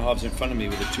 2 centre-halves in front of me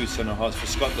were the 2 centre-halves for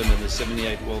Scotland in the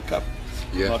 '78 World Cup.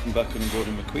 Yeah. Martin Buchan and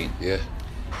Gordon McQueen. Yeah.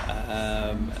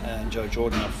 And Joe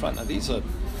Jordan up front. Now, these are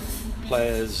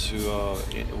players who are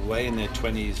way in their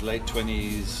 20s, late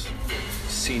 20s,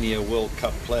 senior World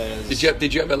Cup players.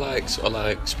 Did you ever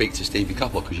speak to Stevie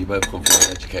Coppell, because you both come from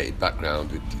an educated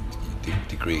background with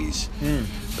degrees? I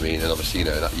mean, and obviously you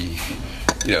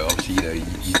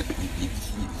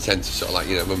tend to sort of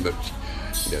remember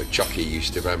Chucky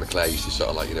used to, Brian McClare used to sort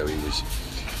of he was.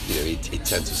 He'd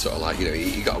tend to sort of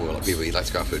he got on with a lot of people. He'd like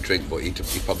to go out for a drink, but he'd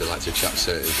probably like to chat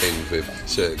certain things with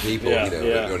certain people.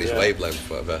 On his wavelength,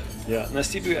 whatever. Yeah. Now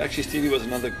Stevie was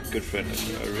another good friend.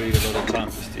 I really had a lot of time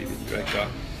for Stevie. Great guy.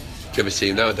 Do you ever see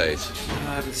him nowadays?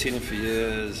 No, I haven't seen him for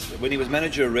years. When he was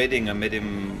manager of Reading, I met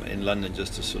him in London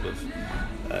just to sort of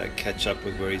catch up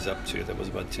with where he's up to. That was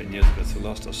about 10 years ago. That's the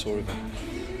last I saw of him.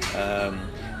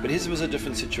 But his was a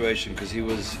different situation because he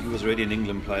was already an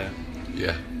England player.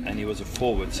 Yeah. And he was a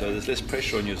forward, so there's less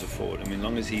pressure on you as a forward. I mean, as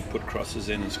long as he put crosses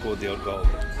in and scored the odd goal.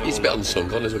 He's a bit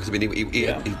unsung on as well, because I mean,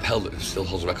 he still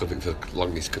holds a record for the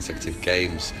longest consecutive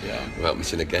games without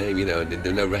missing a game, and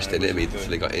there's no rest in him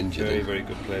until he got injured. Very, very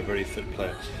good player, very fit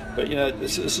player. But,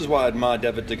 this is why I admire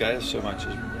David De Gea so much,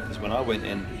 is when I went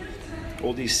in,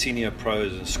 all these senior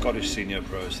pros and Scottish senior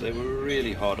pros, they were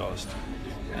really hard-arsed,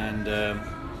 and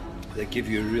they give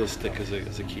you a real stick as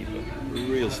a keeper,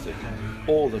 real stick,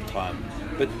 all the time.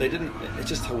 But they didn't. It's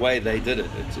just the way they did it.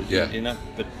 You know.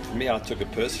 But for me, I took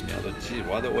it personally. I thought, gee,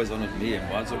 why are they always on at me, and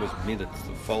why is it always me that's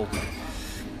the fault?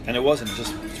 And it wasn't.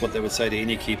 Just it's what they would say to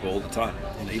any keeper all the time.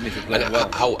 You know, even if you played well.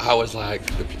 How was like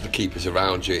the keepers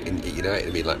around you in United?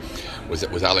 I mean, like,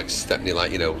 was Alex Stepney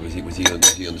like, you know, was he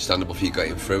understandable for you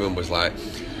getting through, and was like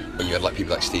when you had like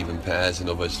people like Stephen Pears and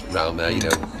others around there, you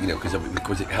know, because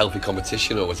was it healthy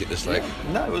competition, or was it just like?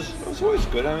 No, it was always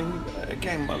good. I mean,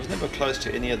 again, I was never close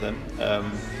to any of them.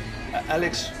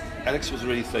 Alex was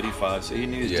already 35, so he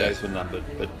knew his days were numbered,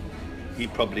 but he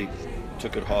probably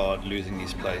took it hard losing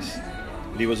his place.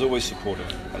 But he was always supportive.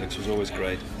 Alex was always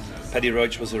great. Paddy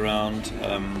Roach was around.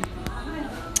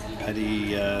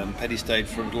 Paddy stayed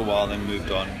for a little while, then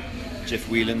moved on. Jeff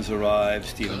Whelan's arrived.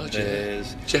 Stephen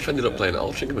Pears. Jeff ended up playing at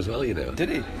Altrincham as well, you know. Did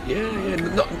he? Yeah.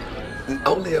 Not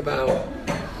only about.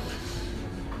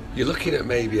 You're looking at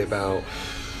maybe about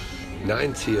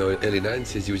 90 or early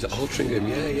 90s. He was at Altrincham.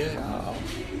 Yeah. Wow.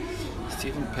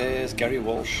 Stephen Pears, Gary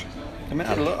Walsh. I mean,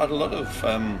 I had a lot of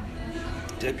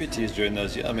deputies during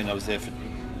those years. I mean, I was there for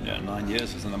 9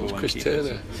 years as the number one Chris keeper.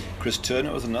 Turner. Chris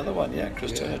Turner was another one. Yeah,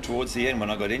 Chris Turner. Towards the end,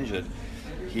 when I got injured,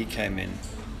 he came in.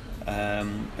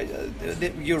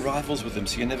 You're rivals with them,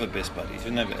 so you're never best buddies.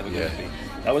 You're never ever going to be.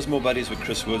 I was more buddies with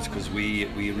Chris Woods because we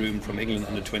roomed from England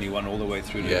under 21 all the way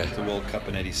through to the World Cup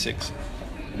in '86.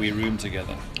 We roomed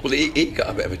together. Well, he got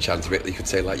a bit of a chance of it. You could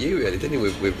say like you really, didn't he?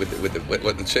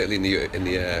 With certainly in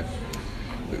the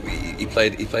he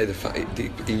played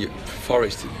in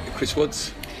Forest. Chris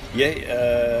Woods.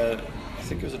 Yeah, I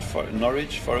think it was at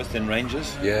Norwich, Forest, then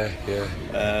Rangers. Yeah.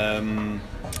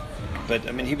 But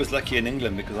I mean, he was lucky in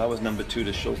England because I was number 2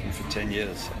 to Shilton for 10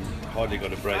 years and hardly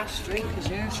got a break. Fast drinkers,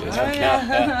 yes.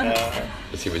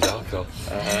 Let's see his alcohol.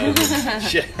 Could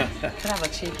have a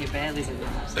cheeky Baileys in the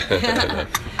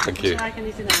Thank you. Would you like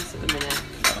anything else at the minute?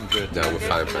 I'm good. No, we're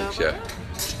fine, thanks.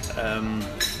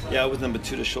 I was number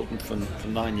 2 to Shilton for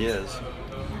 9 years.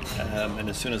 And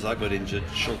as soon as I got injured,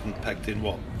 Shilton packed in,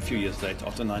 a few years later,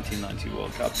 after 1990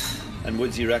 World Cup, and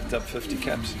Woodsy racked up 50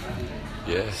 caps.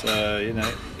 Yeah. So, you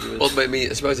know... Well, I mean,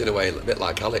 I suppose in a way, a bit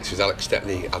like Alex, because Alex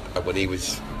Stepney, when he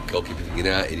was goalkeeper for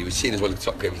United, he was seen as one of the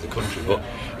top keepers in the country, but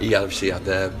he obviously had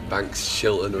Banks,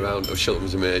 Shilton around, Shilton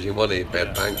was emerging, wasn't he? He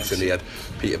had Banks and he had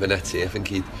Peter Vanetti. I think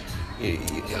he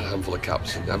had a handful of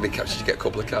caps. How many caps did you get? A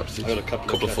couple of caps? I got a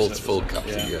couple of caps, full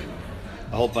caps, yeah.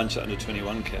 A whole bunch of under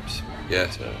 21 caps.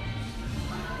 Yeah.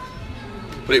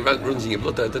 But it runs in your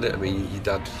blood, though, doesn't it? I mean, your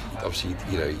dad, obviously,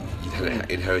 you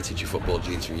inherited your football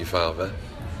genes from your father.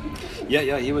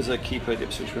 Yeah, he was a keeper at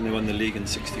Ipswich when they won the league in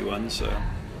 '61. So,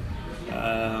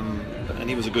 and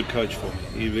he was a good coach for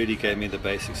me. He really gave me the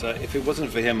basics. If it wasn't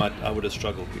for him, I would have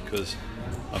struggled because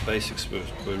my basics were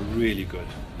really good.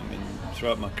 I mean,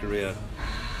 throughout my career,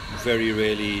 very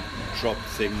rarely dropped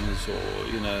things or.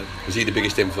 Was he the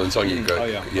biggest influence on you? Oh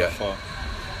yeah, by far.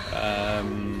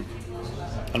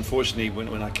 Unfortunately,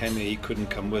 when I came here, he couldn't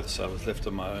come with, so I was left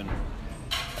on my own.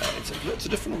 It's a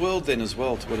different world then as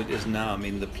well to what it is now. I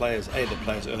mean, the players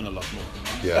earn a lot more.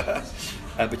 Yeah.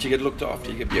 But you get looked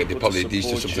after. You get people they probably to used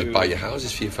to support sometimes you. buy your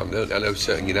houses for your family. I know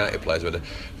certain United players where the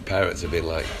parents have been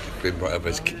brought over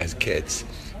as kids.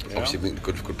 Obviously,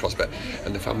 good prospect,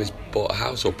 and the family's bought a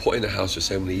house or put in a house for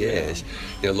so many years.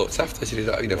 Looked after. So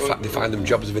they find them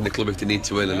jobs within the club if they need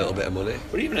to earn a little bit of money.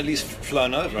 Or even at least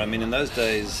flown over. I mean, in those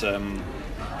days,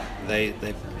 they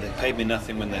paid me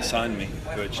nothing when they signed me.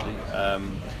 Virtually,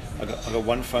 I got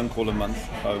one phone call a month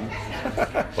home.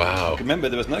 Wow. Remember,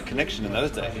 there was no connection in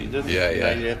those days. You didn't.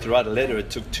 Yeah. You had to write a letter. It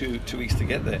took two weeks to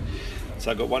get there. So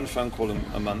I got one phone call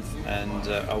a month, and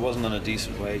I wasn't on a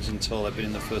decent wage until I'd been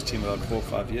in the first team about 4 or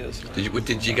 5 years.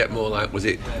 Did you get more like, was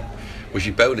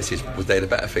your bonuses, was they the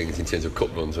better things in terms of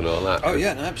cup runs and all that? Oh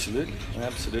yeah, no, absolutely.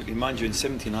 Mind you, in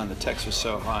 '79 the tax was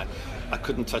so high, I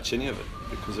couldn't touch any of it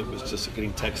because it was just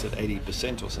getting taxed at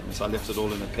 80% or something. So I left it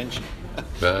all in a pension,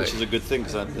 which is a good thing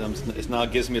because it now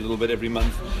gives me a little bit every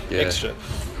month extra.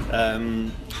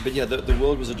 But yeah, the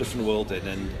world was a different world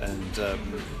then, and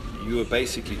you were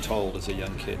basically told as a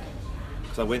young kid.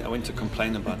 Because I went to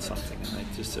complain about something, and they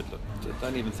just said, "Look,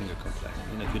 don't even think of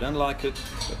complaining. If you don't like it,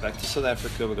 go back to South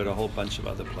Africa. We've got a whole bunch of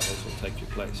other players who'll take your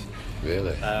place."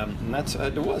 Really? And that's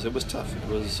it was tough. It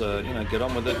was get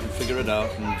on with it and figure it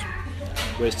out. And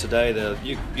whereas today,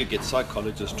 you get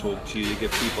psychologists talk to you, you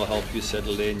get people help you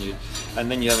settle in, and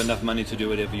then you have enough money to do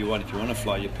whatever you want. If you want to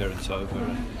fly your parents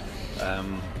over,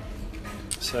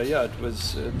 So yeah, it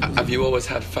was. Have you always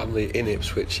had family in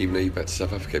Ipswich, even though you've been to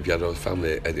South Africa? Have you had all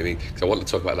family? I mean, because I want to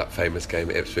talk about that famous game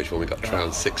at Ipswich when we got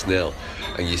trounced 6-0,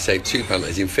 and you saved 2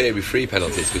 penalties, in theory 3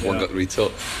 penalties, because one got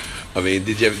retook. I mean,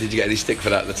 did you get any stick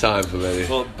for that at the time?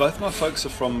 Well, both my folks are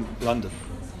from London.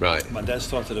 Right. My dad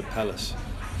started at Palace,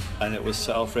 and it was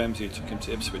Sir Alf Ramsey who took him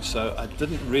to Ipswich. So I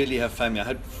didn't really have family. I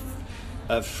had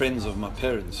friends of my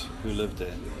parents who lived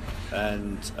there.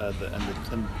 And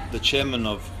the chairman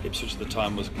of Ipswich at the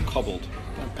time was Cobbold,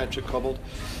 Patrick Cobbold,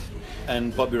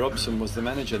 and Bobby Robson was the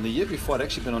manager. And the year before, I'd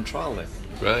actually been on trial there.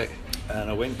 Right. And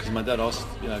I went because my dad asked,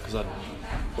 because I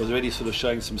was already sort of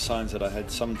showing some signs that I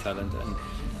had some talent, and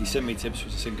he sent me to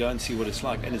Ipswich and said, "Go and see what it's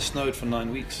like." And it snowed for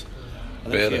 9 weeks. I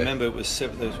don't know if you remember, it was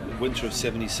the winter of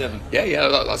 '77. Yeah,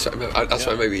 that's what I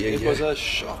remember. It was a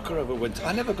shocker of a winter.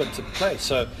 I never got to play,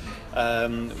 so.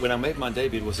 When I made my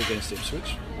debut, it was against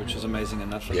Ipswich, which was amazing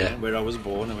enough, where I was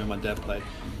born and where my dad played.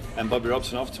 And Bobby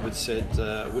Robson afterwards said,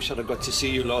 "I wish I'd have got to see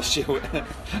you last year."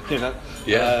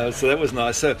 So that was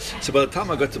nice. So by the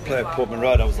time I got to play at Portman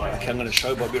Road, I was like, "Okay, I'm going to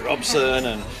show Bobby Robson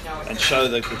and show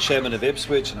the chairman of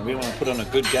Ipswich, and we want to put on a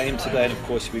good game today." And of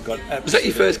course, we got. Was that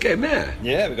your first game there?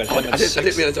 Yeah, we got hammered 6. I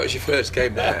didn't realise that was your first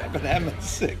game there. I got hammered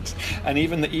 6, and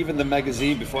even the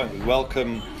magazine before we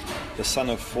welcome the son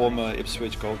of former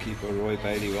Ipswich goalkeeper Roy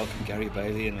Bailey. Welcome Gary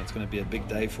Bailey, and it's going to be a big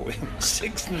day for him.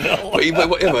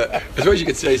 6-0. As well as you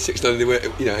could say 6-0,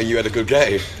 you had a good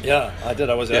game. Yeah, I did.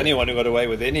 I was the only one who got away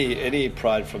with any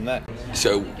pride from that.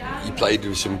 So you played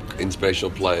with some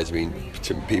inspirational players. I mean,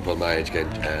 to people my age again,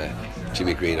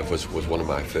 Jimmy Green was one of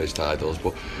my first idols.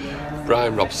 But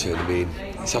Brian Robson, I mean,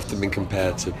 it's often been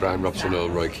compared to Brian Robson or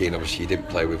Roy Keane. Obviously, you didn't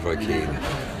play with Roy Keane,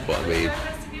 but I mean,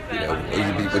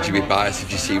 would you be biased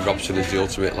if you see Robson as the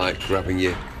ultimate, like grab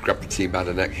the team by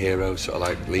the neck hero, sort of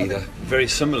like leader? Very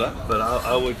similar, but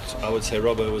I would say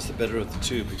Robbo was the better of the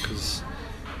two because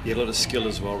he had a lot of skill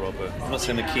as well. Robbo. I'm not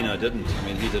saying Aquino didn't. I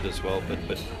mean, he did as well, but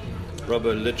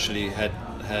Robbo literally had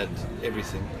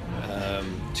everything.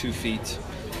 2 feet,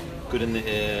 good in the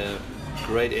air,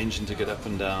 great engine to get up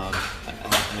and down,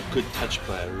 and a good touch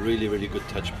player. Really, really good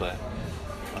touch player.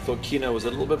 I thought Keno was a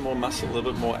little bit more muscle, a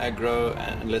little bit more aggro,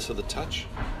 and less of the touch.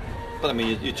 But I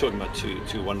mean, you're talking about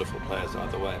two wonderful players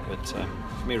either way. But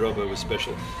for me, Robbo was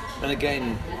special. And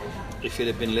again, if he'd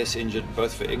have been less injured,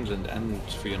 both for England and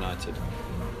for United,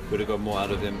 would have got more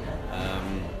out of him.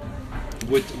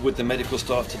 Would the medical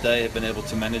staff today have been able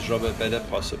to manage Robbo better?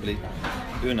 Possibly.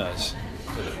 Who knows?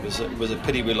 But it was a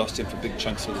pity we lost him for big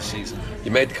chunks of the season.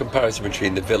 You made the comparison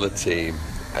between the Villa team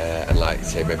and, like,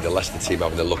 say, maybe the Leicester team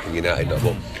having a look at United.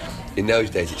 But in those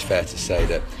days, it's fair to say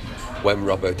that when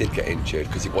Robbo did get injured,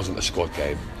 because it wasn't a squad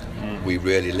game, we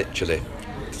really literally,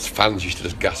 fans used to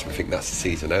just gasp and think that's the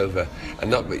season over.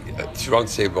 And not, it's wrong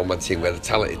to say one-man team, we had a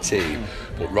talented team,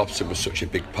 but Robson was such a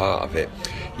big part of it.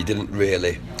 You didn't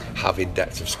really have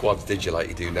in-depth of squads, did you, like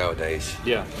you do nowadays?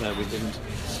 Yeah, no, we didn't.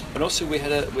 And also we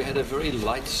had a very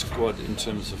light squad in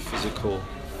terms of physical,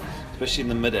 especially in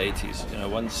the mid-80s.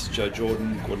 Once Joe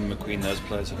Jordan, Gordon McQueen, those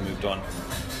players had moved on.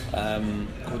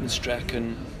 Gordon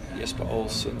Strachan, Jesper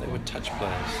Olsen, they were touch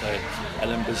players. So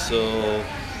Alan Brazil,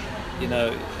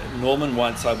 Norman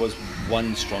Whiteside was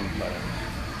one strong player,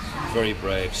 very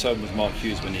brave. So was Mark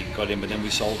Hughes when he got in, but then we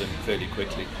sold him fairly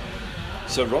quickly.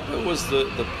 So Robert was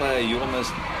the player you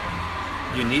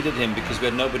needed him because we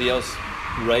had nobody else.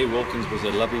 Ray Wilkins was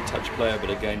a lovely touch player, but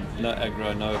again, no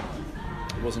aggro,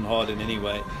 it wasn't hard in any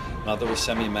way. Neither was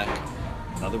Sammy Mack,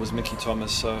 neither was Mickey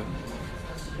Thomas. So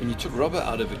when you took Robert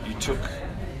out of it, you took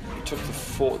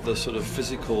the sort of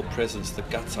physical presence, the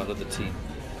guts out of the team.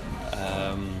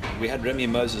 We had Remy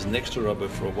Moses next to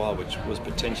Robert for a while, which was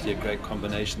potentially a great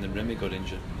combination. Then Remy got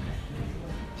injured.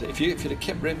 So if you'd have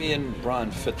kept Remy and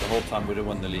Brian fit the whole time, we'd have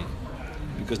won the league.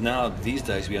 Because now, these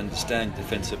days, we understand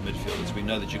defensive midfielders. We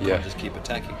know that you can't just keep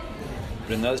attacking.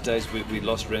 But in those days, we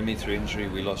lost Remy through injury,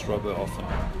 we lost Robert often.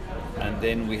 And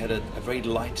then we had a very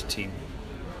light team.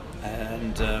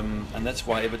 And that's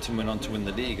why Everton went on to win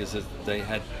the league, is that they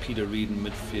had Peter Reid in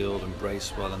midfield and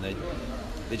Bracewell, and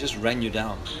they just ran you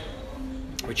down,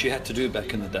 which you had to do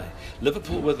back in the day.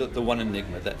 Liverpool were the one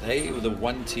enigma, that they were the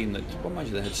one team that, well, mind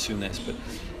you, they had Souness, but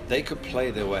they could play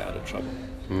their way out of trouble.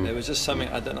 There was just something,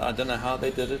 I don't know how they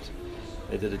did it.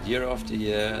 They did it year after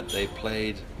year. They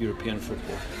played European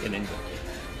football in England.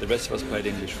 The rest of us played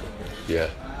English football. Yeah.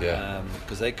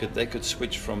 Because they could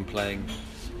switch from playing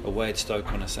away at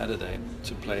Stoke on a Saturday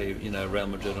to play, Real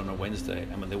Madrid on a Wednesday.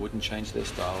 I mean, they wouldn't change their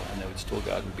style, and they would still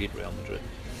go out and beat Real Madrid,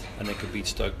 and they could beat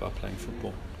Stoke by playing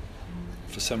football.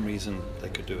 for some reason they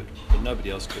could do it, but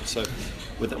nobody else could. So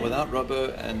without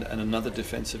Robbo and another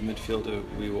defensive midfielder,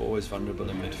 we were always vulnerable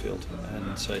in midfield.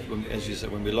 And so, as you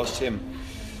said, when we lost him,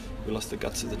 we lost the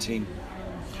guts of the team.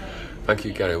 Thank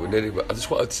you, Gary. I just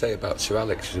wanted to say about Sir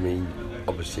Alex. I mean,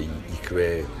 obviously your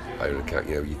career, by your account,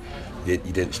 you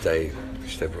didn't stay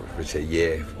for a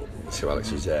year. Sir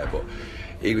Alex was there, but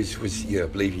he was I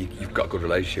believe you've got a good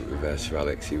relationship with Sir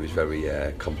Alex. He was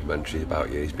very complimentary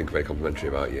about you. He's been very complimentary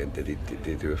about you. And did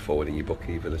he do a forward in your book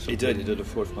even or something? He did a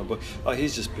forward for my book. Oh,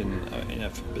 he's just been,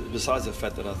 besides the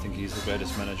fact that I think he's the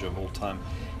greatest manager of all time,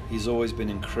 he's always been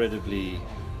incredibly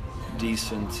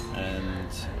decent and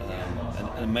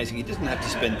amazing. He doesn't have to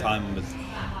spend time with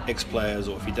ex-players,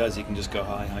 or if he does, he can just go,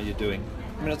 "Hi, how you doing?"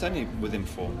 I mean, I was only with him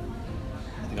for,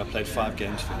 I think I played 5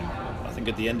 games for him. I think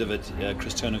at the end of it,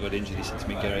 Chris Turner got injured. He said to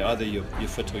me, "Gary, either you're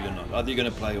fit or you're not. Either you're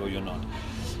going to play or you're not."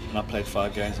 And I played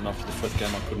 5 games, and after the 5th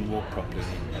game, I couldn't walk properly.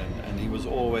 And he was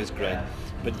always great.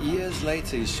 But years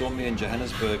later, he saw me in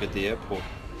Johannesburg at the airport,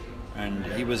 and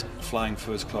he was flying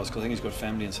first class, because I think he's got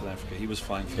family in South Africa. He was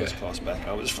flying first class back.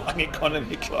 I was flying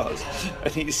economy class.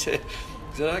 And he said,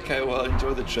 "Okay, well,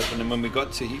 enjoy the trip." And then when we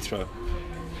got to Heathrow,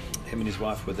 him and his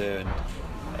wife were there,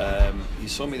 and he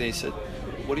saw me there. He said,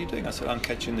 "What are you doing?" I said, "I'm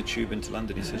catching the tube into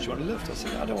London." He said, "Do you want to lift?" I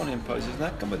said, "I don't want to impose." He said,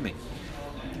 "No, come with me."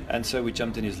 And so we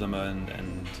jumped in his limo,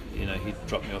 and he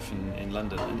dropped me off in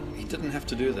London. And he didn't have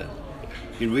to do that.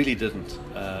 He really didn't.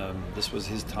 This was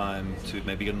his time to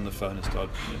maybe get on the phone and start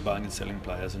buying and selling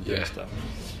players and doing stuff.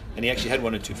 And he actually had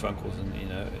 1 or 2 phone calls, and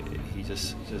he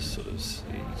just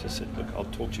said, "Look, I'll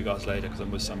talk to you guys later because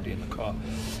I'm with somebody in the car."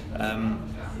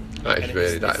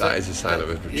 That is a sign of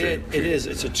a true. Yeah, it is.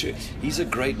 He's a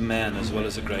great man as well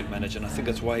as a great manager, and I think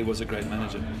that's why he was a great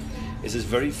manager. There's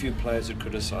very few players who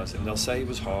criticise him. They'll say he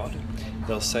was hard.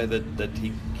 They'll say that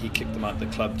he kicked them out of the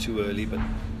club too early, but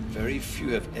very few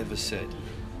have ever said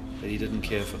that he didn't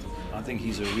care for them. I think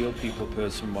he's a real people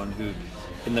person, one who,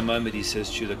 in the moment he says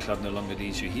to you, the club no longer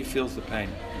needs you, he feels the pain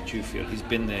that you feel. He's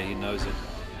been there, he knows it.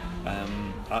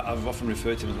 I've often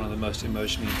referred to him as one of the most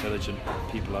emotionally intelligent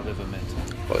people I've ever met.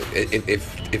 Well,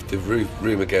 if the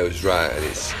rumour goes right, and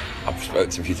I've spoken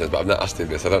to him a few times, but I've not asked him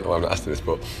this. I don't know why I'm not asking this,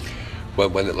 but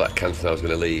when it like Cantona was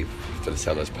going to leave for the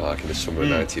Sellers Park in the summer of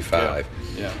 '95,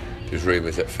 there's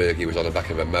rumours that Fergie was on the back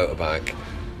of a motorbike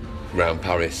round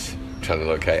Paris trying to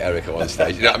locate Eric at one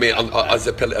stage. You know what I mean?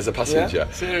 As a passenger.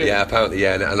 Yeah, apparently,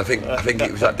 yeah. And I think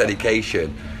it was that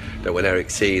dedication that when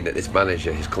Eric's seen that this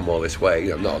manager has come all this way,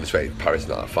 not all this way, Paris is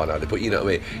not that far now, but you know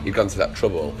what I mean, you've gone to that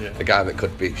trouble, the guy that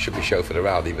should be chauffeured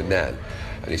around even then,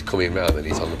 and he's coming round and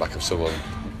he's on the back of someone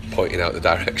pointing out the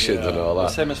directions and all that. The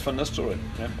same as Van Nistelrooy.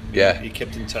 He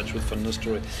kept in touch with Van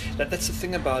Nistelrooy. That's the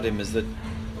thing about him, is that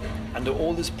under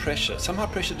all this pressure, somehow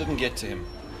pressure didn't get to him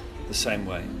the same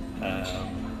way,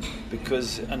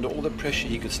 because under all the pressure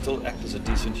he could still act as a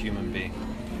decent human being.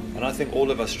 And I think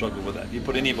all of us struggle with that. You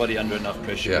put anybody under enough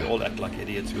pressure, we all act like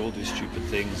idiots, we all do stupid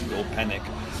things, we all panic.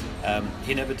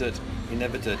 He never did.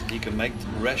 He can make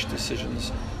rash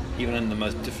decisions even in the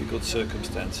most difficult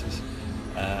circumstances.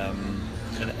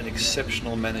 An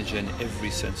exceptional manager in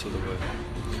every sense of the word.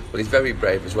 Well, he's very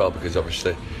brave as well, because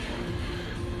obviously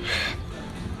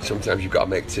sometimes you've got to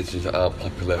make decisions that aren't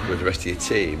popular with the rest of your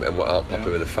team and what aren't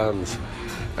popular with the fans.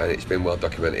 And it's been well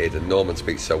documented, and Norman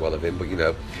speaks so well of him, but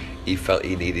he felt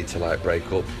he needed to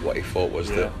break up what he thought was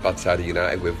the bad side of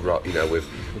United with what he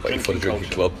thought the drinking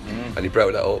club, and he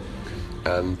broke that up.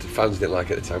 And the fans didn't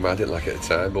like it at the time. I didn't like it at the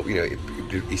time, but you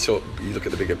look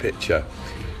at the bigger picture.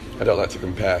 I don't like to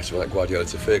compare someone like Guardiola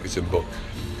to Ferguson, but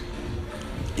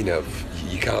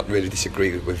you can't really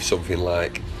disagree with something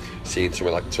like seeing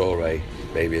someone like Toure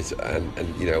maybe as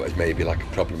maybe like a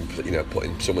problem,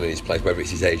 putting someone in his place, whether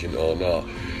it's his agent or not.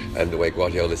 And the way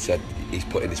Guardiola said he's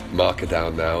putting his marker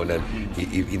down now, and then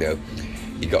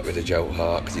he got rid of Joe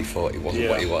Hart because he thought he wasn't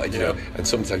what he wanted. And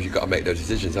sometimes you've got to make those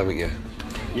decisions, haven't you?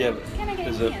 Yeah.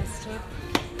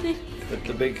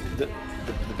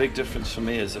 The big difference for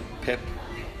me is that Pep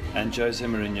and Jose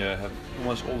Mourinho have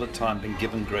almost all the time been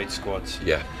given great squads.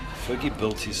 Yeah. Fergie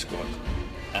built his squad.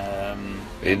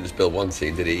 He didn't just build one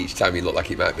team, did he? Each time he looked like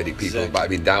he might be, people might have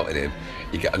been doubting him,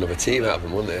 you get another team out of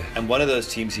him, wouldn't they? And one of those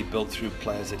teams he built through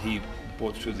players that he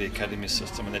brought through the academy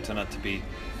system, and they turned out to be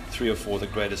 3 or 4 of the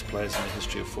greatest players in the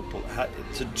history of football.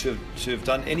 To have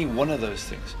done any one of those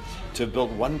things, to have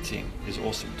built one team is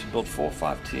awesome. To build 4 or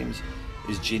 5 teams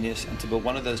is genius, and to build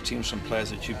one of those teams from players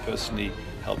that you personally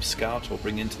help scout or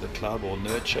bring into the club or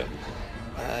nurture,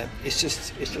 it's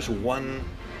just one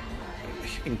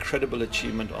incredible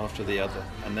achievement after the other.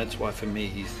 And that's why for me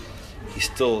he's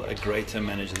still a greater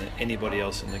manager than anybody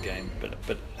else in the game.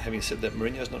 But having said that,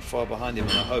 Mourinho's not far behind him,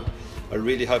 and I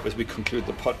really hope as we conclude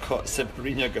the podcast that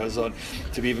Mourinho goes on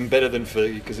to be even better than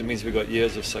Fergie, because it means we've got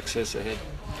years of success ahead.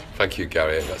 Thank you,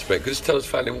 Gary. That's great. Could you just tell us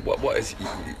finally what is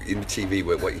in the TV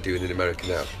work, what you're doing in America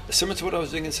now? Similar to what I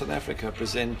was doing in South Africa, I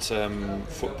present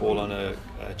football on a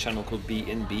channel called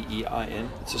BEIN.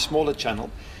 It's a smaller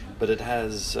channel, but it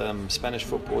has Spanish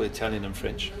football, Italian and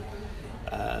French.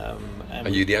 Are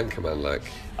you the anchor man, like?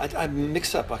 I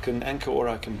mix up. I can anchor or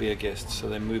I can be a guest, so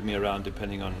they move me around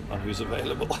depending on who's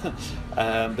available.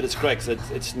 But it's great because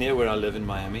it's near where I live in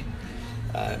Miami.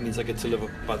 It means I get to live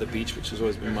by the beach, which has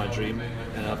always been my dream.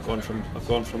 And I've gone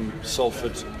from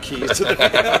Salford Keys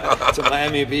to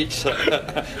Miami Beach, so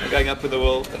going up in the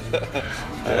world.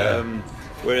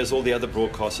 Whereas all the other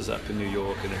broadcasters up in New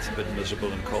York, and it's a bit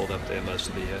miserable and cold up there most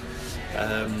of the year.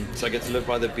 So I get to live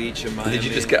by the beach in Miami. Did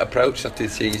you just get approached after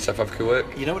seeing your South Africa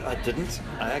work? You know what? I didn't.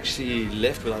 I actually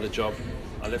left without a job.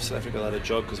 I left South Africa without a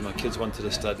job because my kids wanted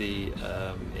to study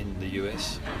in the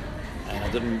US, and I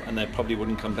didn't. And they probably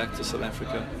wouldn't come back to South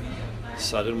Africa,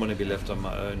 so I didn't want to be left on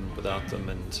my own without them.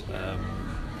 And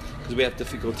because we have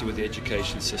difficulty with the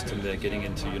education system there, getting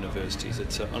into universities.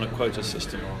 It's on a quota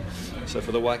system. So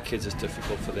for the white kids, it's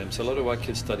difficult for them. So a lot of white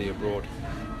kids study abroad.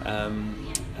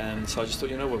 And so I just thought,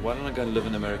 you know what, why don't I go and live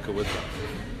in America with them?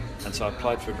 And so I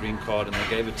applied for a green card and they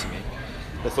gave it to me.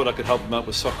 They thought I could help them out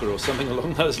with soccer or something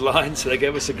along those lines, so they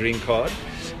gave us a green card.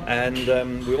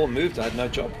 And we all moved. I had no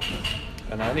job.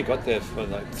 And I only got there for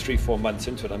like 3-4 months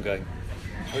into it. I'm going,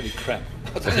 holy crap,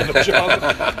 I don't have a job.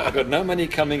 I've got no money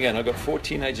coming in. I've got 4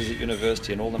 teenagers at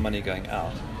university and all the money going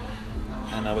out.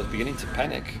 And I was beginning to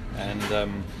panic. And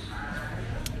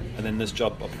then this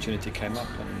job opportunity came up,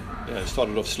 and it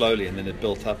started off slowly, and then it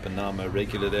built up, and now I'm a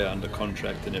regular there under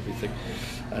contract and everything.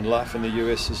 And life in the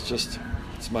US is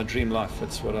it's my dream life.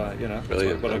 It's what I,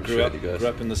 what I grew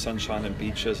up in the sunshine and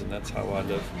beaches, and that's how I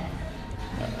live.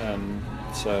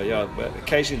 So yeah,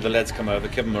 occasionally the lads come over.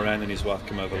 Kevin Moran and his wife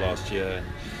come over last year,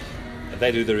 and they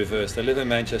do the reverse. They live in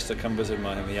Manchester, come visit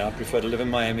Miami. I prefer to live in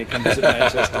Miami, come visit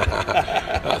Manchester.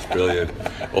 That's brilliant.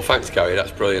 Well, thanks, Gary.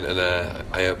 That's brilliant, and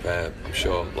I hope, I'm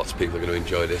sure lots of people are going to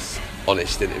enjoy this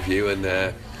honest interview.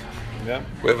 And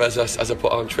with us, as I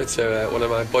put on Twitter, one of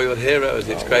my boyhood heroes.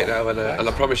 It's great now, and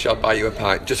I promise you I'll buy you a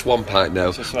pint, just one pint now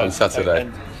on Saturday.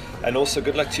 And also,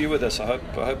 good luck to you with this. I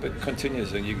hope it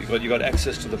continues, and you got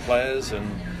access to the players,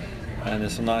 and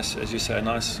it's a nice, as you say, a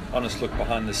nice, honest look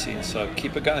behind the scenes. So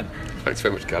keep it going. Thanks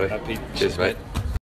very much, Gary. Pete. Cheers, mate.